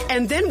 off,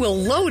 and then we'll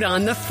load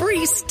on the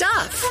free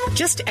stuff.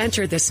 Just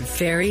enter this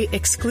very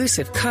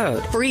exclusive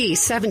code,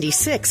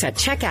 FREE76 at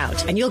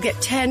checkout, and you'll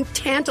get 10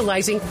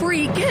 tantalizing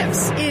free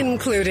gifts,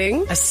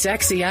 including a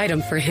sexy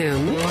item for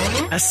him,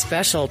 a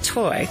special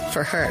toy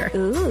for her.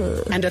 Ooh.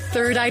 And a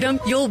third item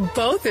you'll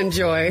both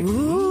enjoy.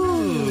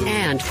 Ooh.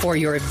 And for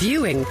your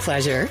viewing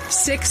pleasure,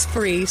 6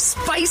 free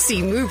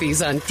spicy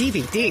movies on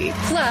DVD.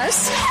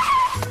 Plus...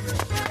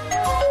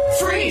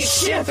 free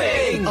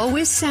shipping!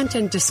 Always sent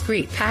in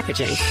discreet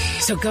packaging.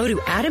 So go to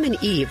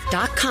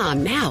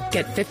adamandeve.com now.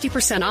 Get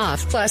 50%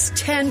 off plus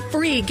 10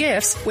 free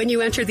gifts when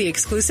you enter the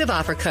exclusive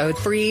offer code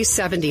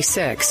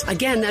FREE76.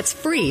 Again, that's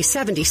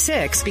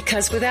FREE76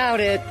 because without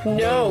it,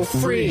 no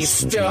free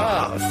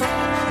stuff.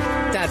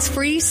 That's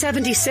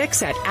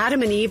FREE76 at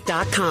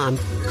adamandeve.com.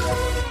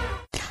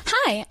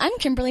 Hi, I'm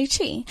Kimberly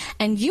Chi,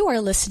 and you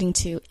are listening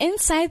to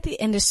Inside the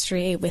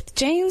Industry with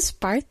James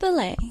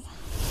Bartolet.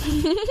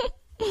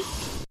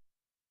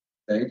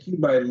 Thank you,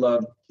 my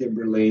love,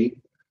 Kimberly.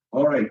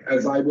 All right,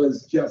 as I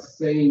was just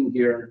saying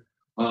here,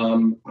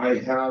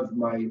 I have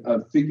my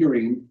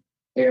figurine,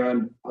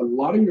 and a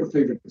lot of your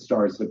favorite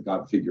stars have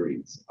got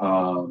figurines.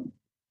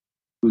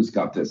 Who's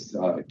got this?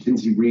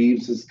 Kinsey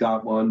Reeves has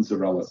got one.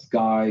 Zarella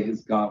Sky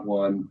has got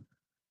one.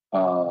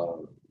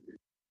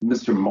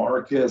 Mr.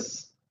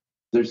 Marcus.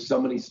 There's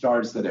so many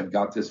stars that have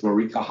got this.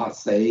 Marika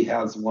Hase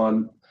has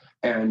one.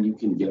 And you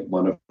can get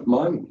one of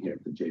mine here,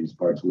 the James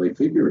Bartolet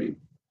figurine.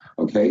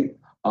 Okay?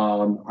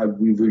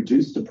 We've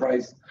reduced the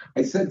price.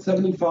 I said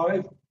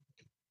 $75.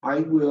 I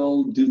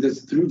will do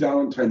this through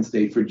Valentine's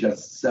Day for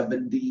just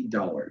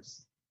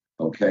 $70.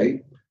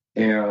 Okay?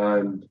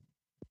 And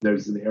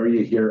there's an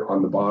area here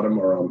on the bottom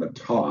or on the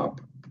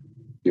top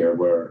here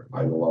where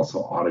I will also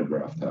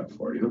autograph that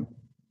for you.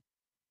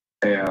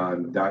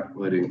 And that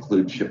would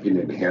include shipping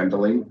and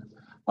handling.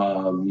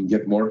 You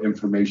get more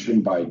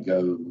information by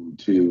go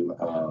to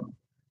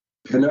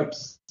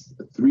Pinups,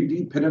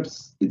 3D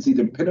Pinups. It's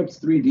either Pinups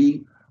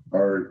 3D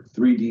or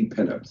 3D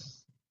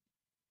Pinups.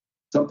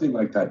 Something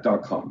like that,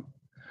 .com.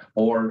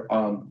 Or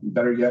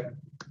better yet,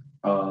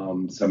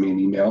 send me an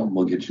email and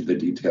we'll get you the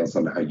details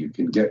on how you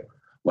can get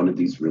one of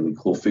these really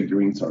cool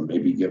figurines, or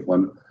maybe get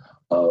one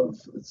of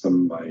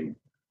some of my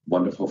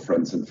wonderful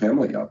friends and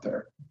family out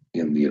there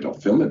in the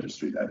adult film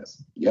industry, that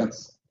is.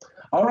 Yes.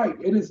 All right,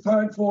 it is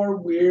time for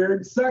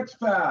Weird Sex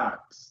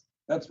Facts.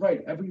 That's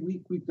right. Every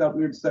week we've got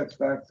Weird Sex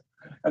Facts.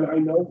 And I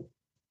know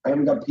I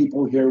haven't got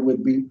people here with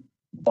me,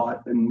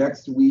 but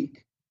next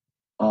week,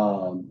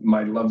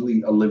 my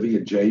lovely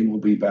Olivia J will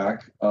be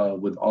back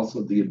with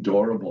also the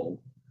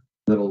adorable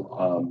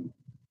little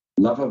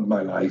love of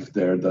my life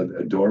there, the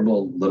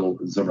adorable little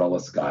Zarella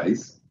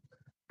Skies.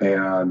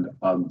 And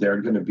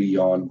they're going to be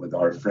on with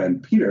our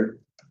friend Peter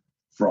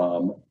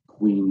from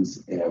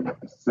Queens and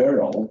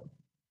Farrell.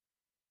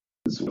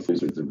 And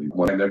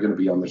they're going to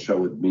be on the show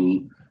with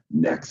me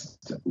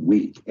next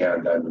week.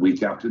 And then the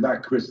week after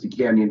that, Christy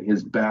Canyon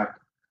is back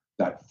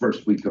that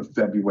first week of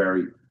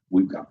February.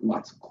 We've got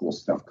lots of cool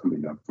stuff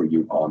coming up for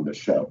you on the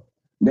show.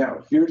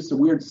 Now, here's the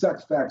Weird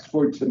Sex Facts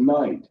for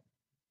tonight.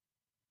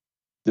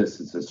 This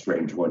is a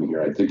strange one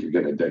here. I think you're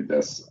going to dig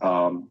this.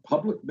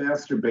 Public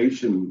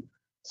masturbation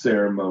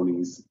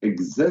ceremonies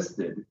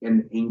existed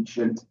in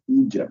ancient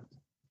Egypt.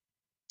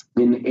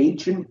 In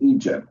ancient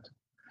Egypt,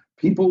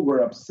 people were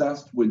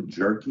obsessed with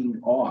jerking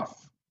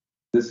off.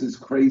 This is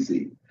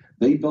crazy.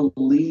 They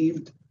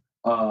believed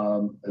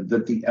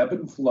that the ebb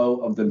and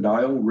flow of the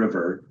Nile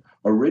River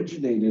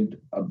originated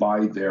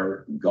by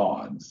their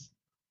gods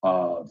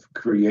of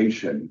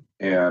creation,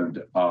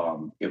 and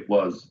it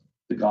was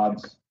the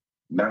gods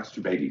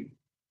masturbating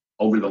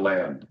over the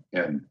land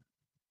and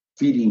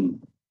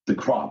feeding the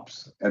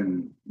crops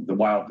and the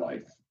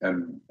wildlife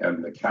and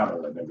the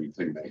cattle and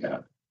everything they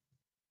had.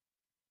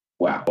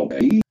 Wow.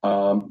 Okay.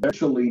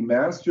 Eventually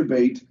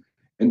masturbate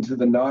into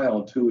the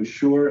Nile to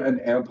assure an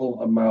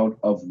ample amount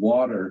of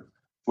water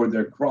for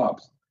their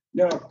crops.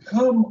 Now,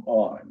 come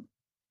on.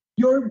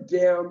 You're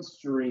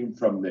downstream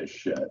from this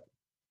shit.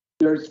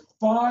 There's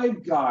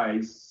 5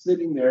 guys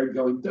sitting there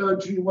going,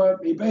 "Don't you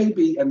want me,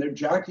 baby?" And they're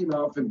jacking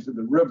off into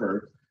the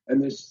river,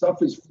 and this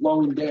stuff is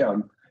flowing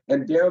down.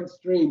 And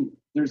downstream,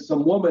 there's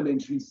some woman,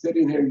 and she's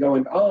sitting here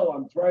going, "Oh,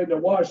 I'm trying to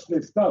wash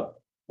this stuff.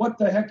 What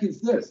the heck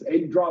is this?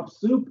 8-drop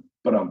soup?"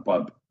 But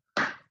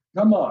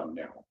come on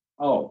now.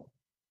 Oh,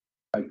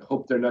 I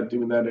hope they're not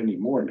doing that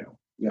anymore now.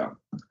 Yeah.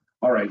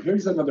 All right,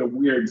 here's another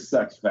weird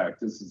sex fact.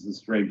 This is a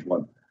strange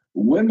one.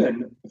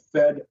 Women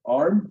fed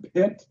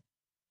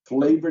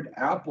armpit-flavored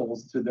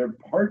apples to their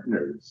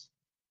partners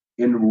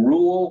in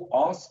rural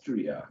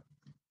Austria.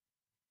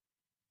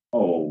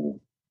 Oh,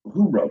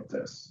 who wrote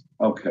this?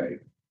 Okay.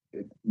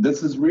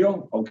 This is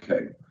real?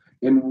 Okay.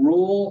 In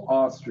rural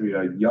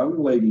Austria,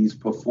 young ladies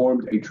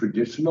performed a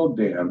traditional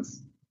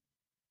dance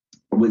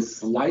with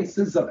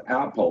slices of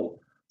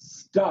apple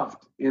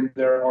stuffed in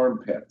their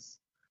armpits.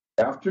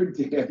 After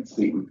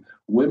dancing,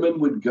 women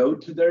would go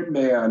to their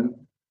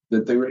man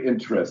that they were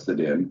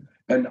interested in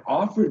and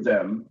offer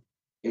them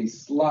a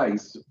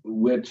slice,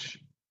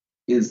 which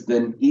is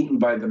then eaten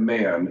by the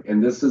man.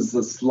 And this is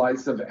the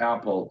slice of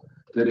apple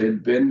that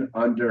had been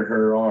under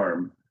her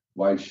arm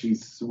while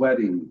she's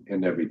sweating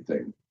and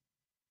everything.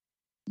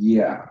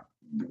 Yeah,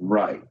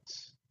 right.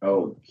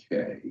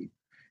 Okay.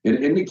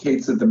 It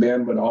indicates that the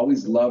man would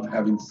always love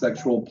having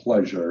sexual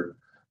pleasure,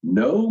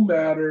 no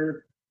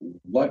matter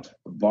what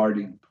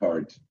body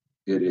part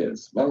it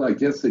is. Well, I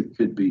guess it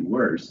could be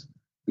worse.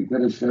 We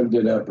could have shoved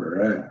it up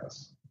her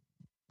ass.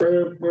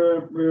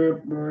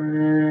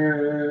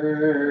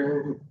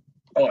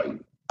 Oh,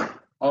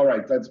 all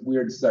right, that's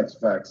weird sex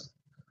facts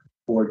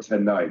for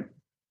tonight.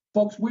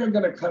 Folks, we're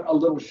going to cut a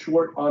little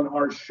short on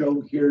our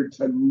show here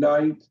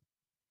tonight.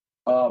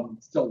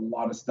 Still a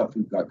lot of stuff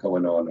we've got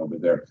going on over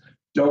there.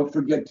 Don't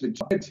forget to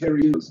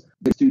use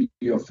the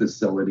studio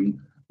facility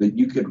that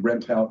you could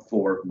rent out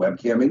for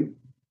webcamming,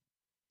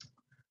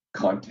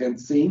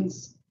 content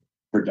scenes,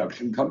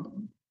 production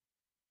companies,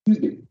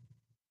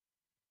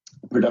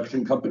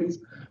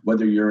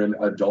 whether you're an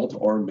adult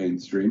or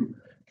mainstream,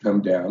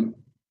 come down.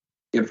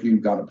 If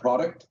you've got a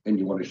product and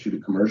you want to shoot a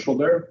commercial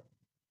there,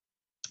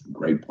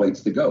 great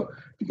place to go.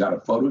 If you got a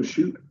photo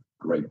shoot,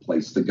 great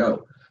place to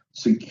go.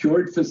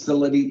 Secured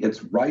facility.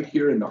 It's right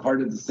here in the heart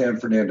of the San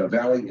Fernando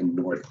Valley in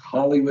North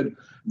Hollywood.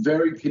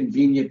 Very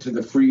convenient to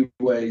the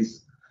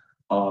freeways.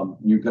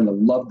 You're going to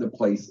love the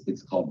place.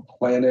 It's called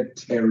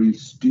Planetary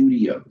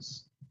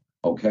Studios.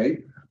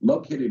 Okay?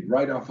 Located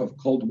right off of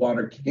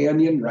Coldwater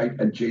Canyon, right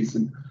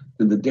adjacent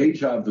to the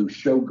Deja Vu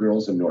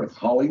Showgirls in North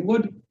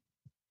Hollywood.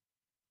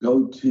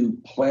 Go to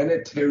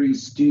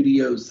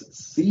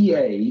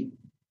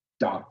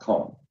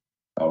planetarystudiosca.com.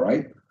 All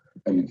right?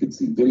 And you can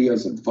see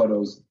videos and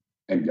photos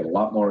and get a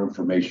lot more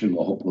information.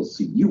 We'll hope we'll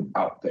see you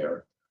out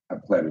there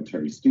at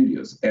Planetary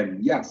Studios.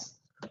 And yes,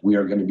 we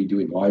are going to be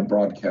doing live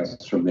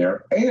broadcasts from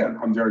there. And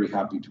I'm very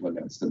happy to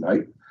announce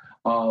tonight,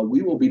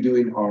 we will be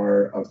doing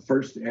our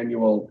first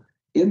annual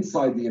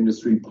Inside the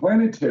Industry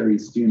Planetary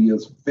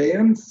Studios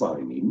fan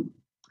signing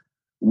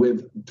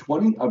with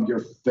 20 of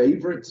your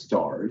favorite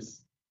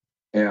stars.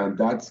 And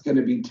that's going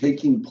to be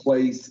taking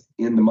place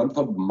in the month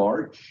of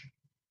March.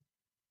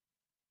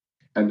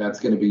 And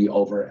that's going to be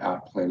over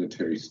at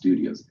Planetary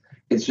Studios.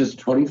 It's just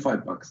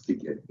 $25 to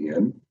get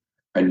in.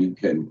 and you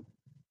can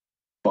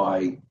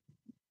buy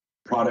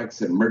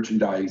products and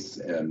merchandise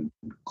and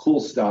cool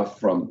stuff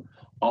from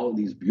all of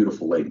these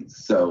beautiful ladies.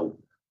 So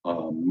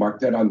mark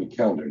that on the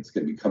calendar. It's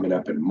going to be coming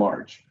up in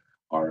March,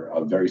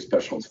 our very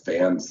special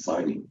fan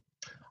signing.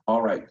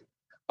 All right.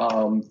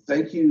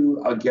 Thank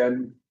you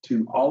again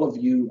to all of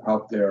you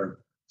out there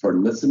for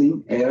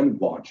listening and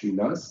watching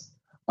us.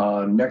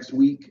 Next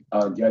week,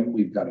 again,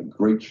 we've got a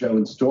great show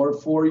in store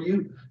for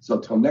you. So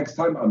till next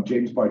time, I'm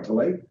James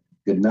Bartolet.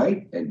 Good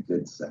night and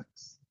good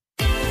sex.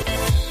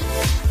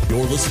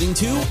 You're listening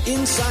to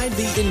Inside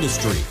the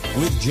Industry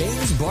with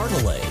James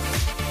Bartolet,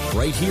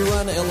 right here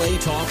on LA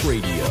Talk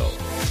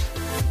Radio.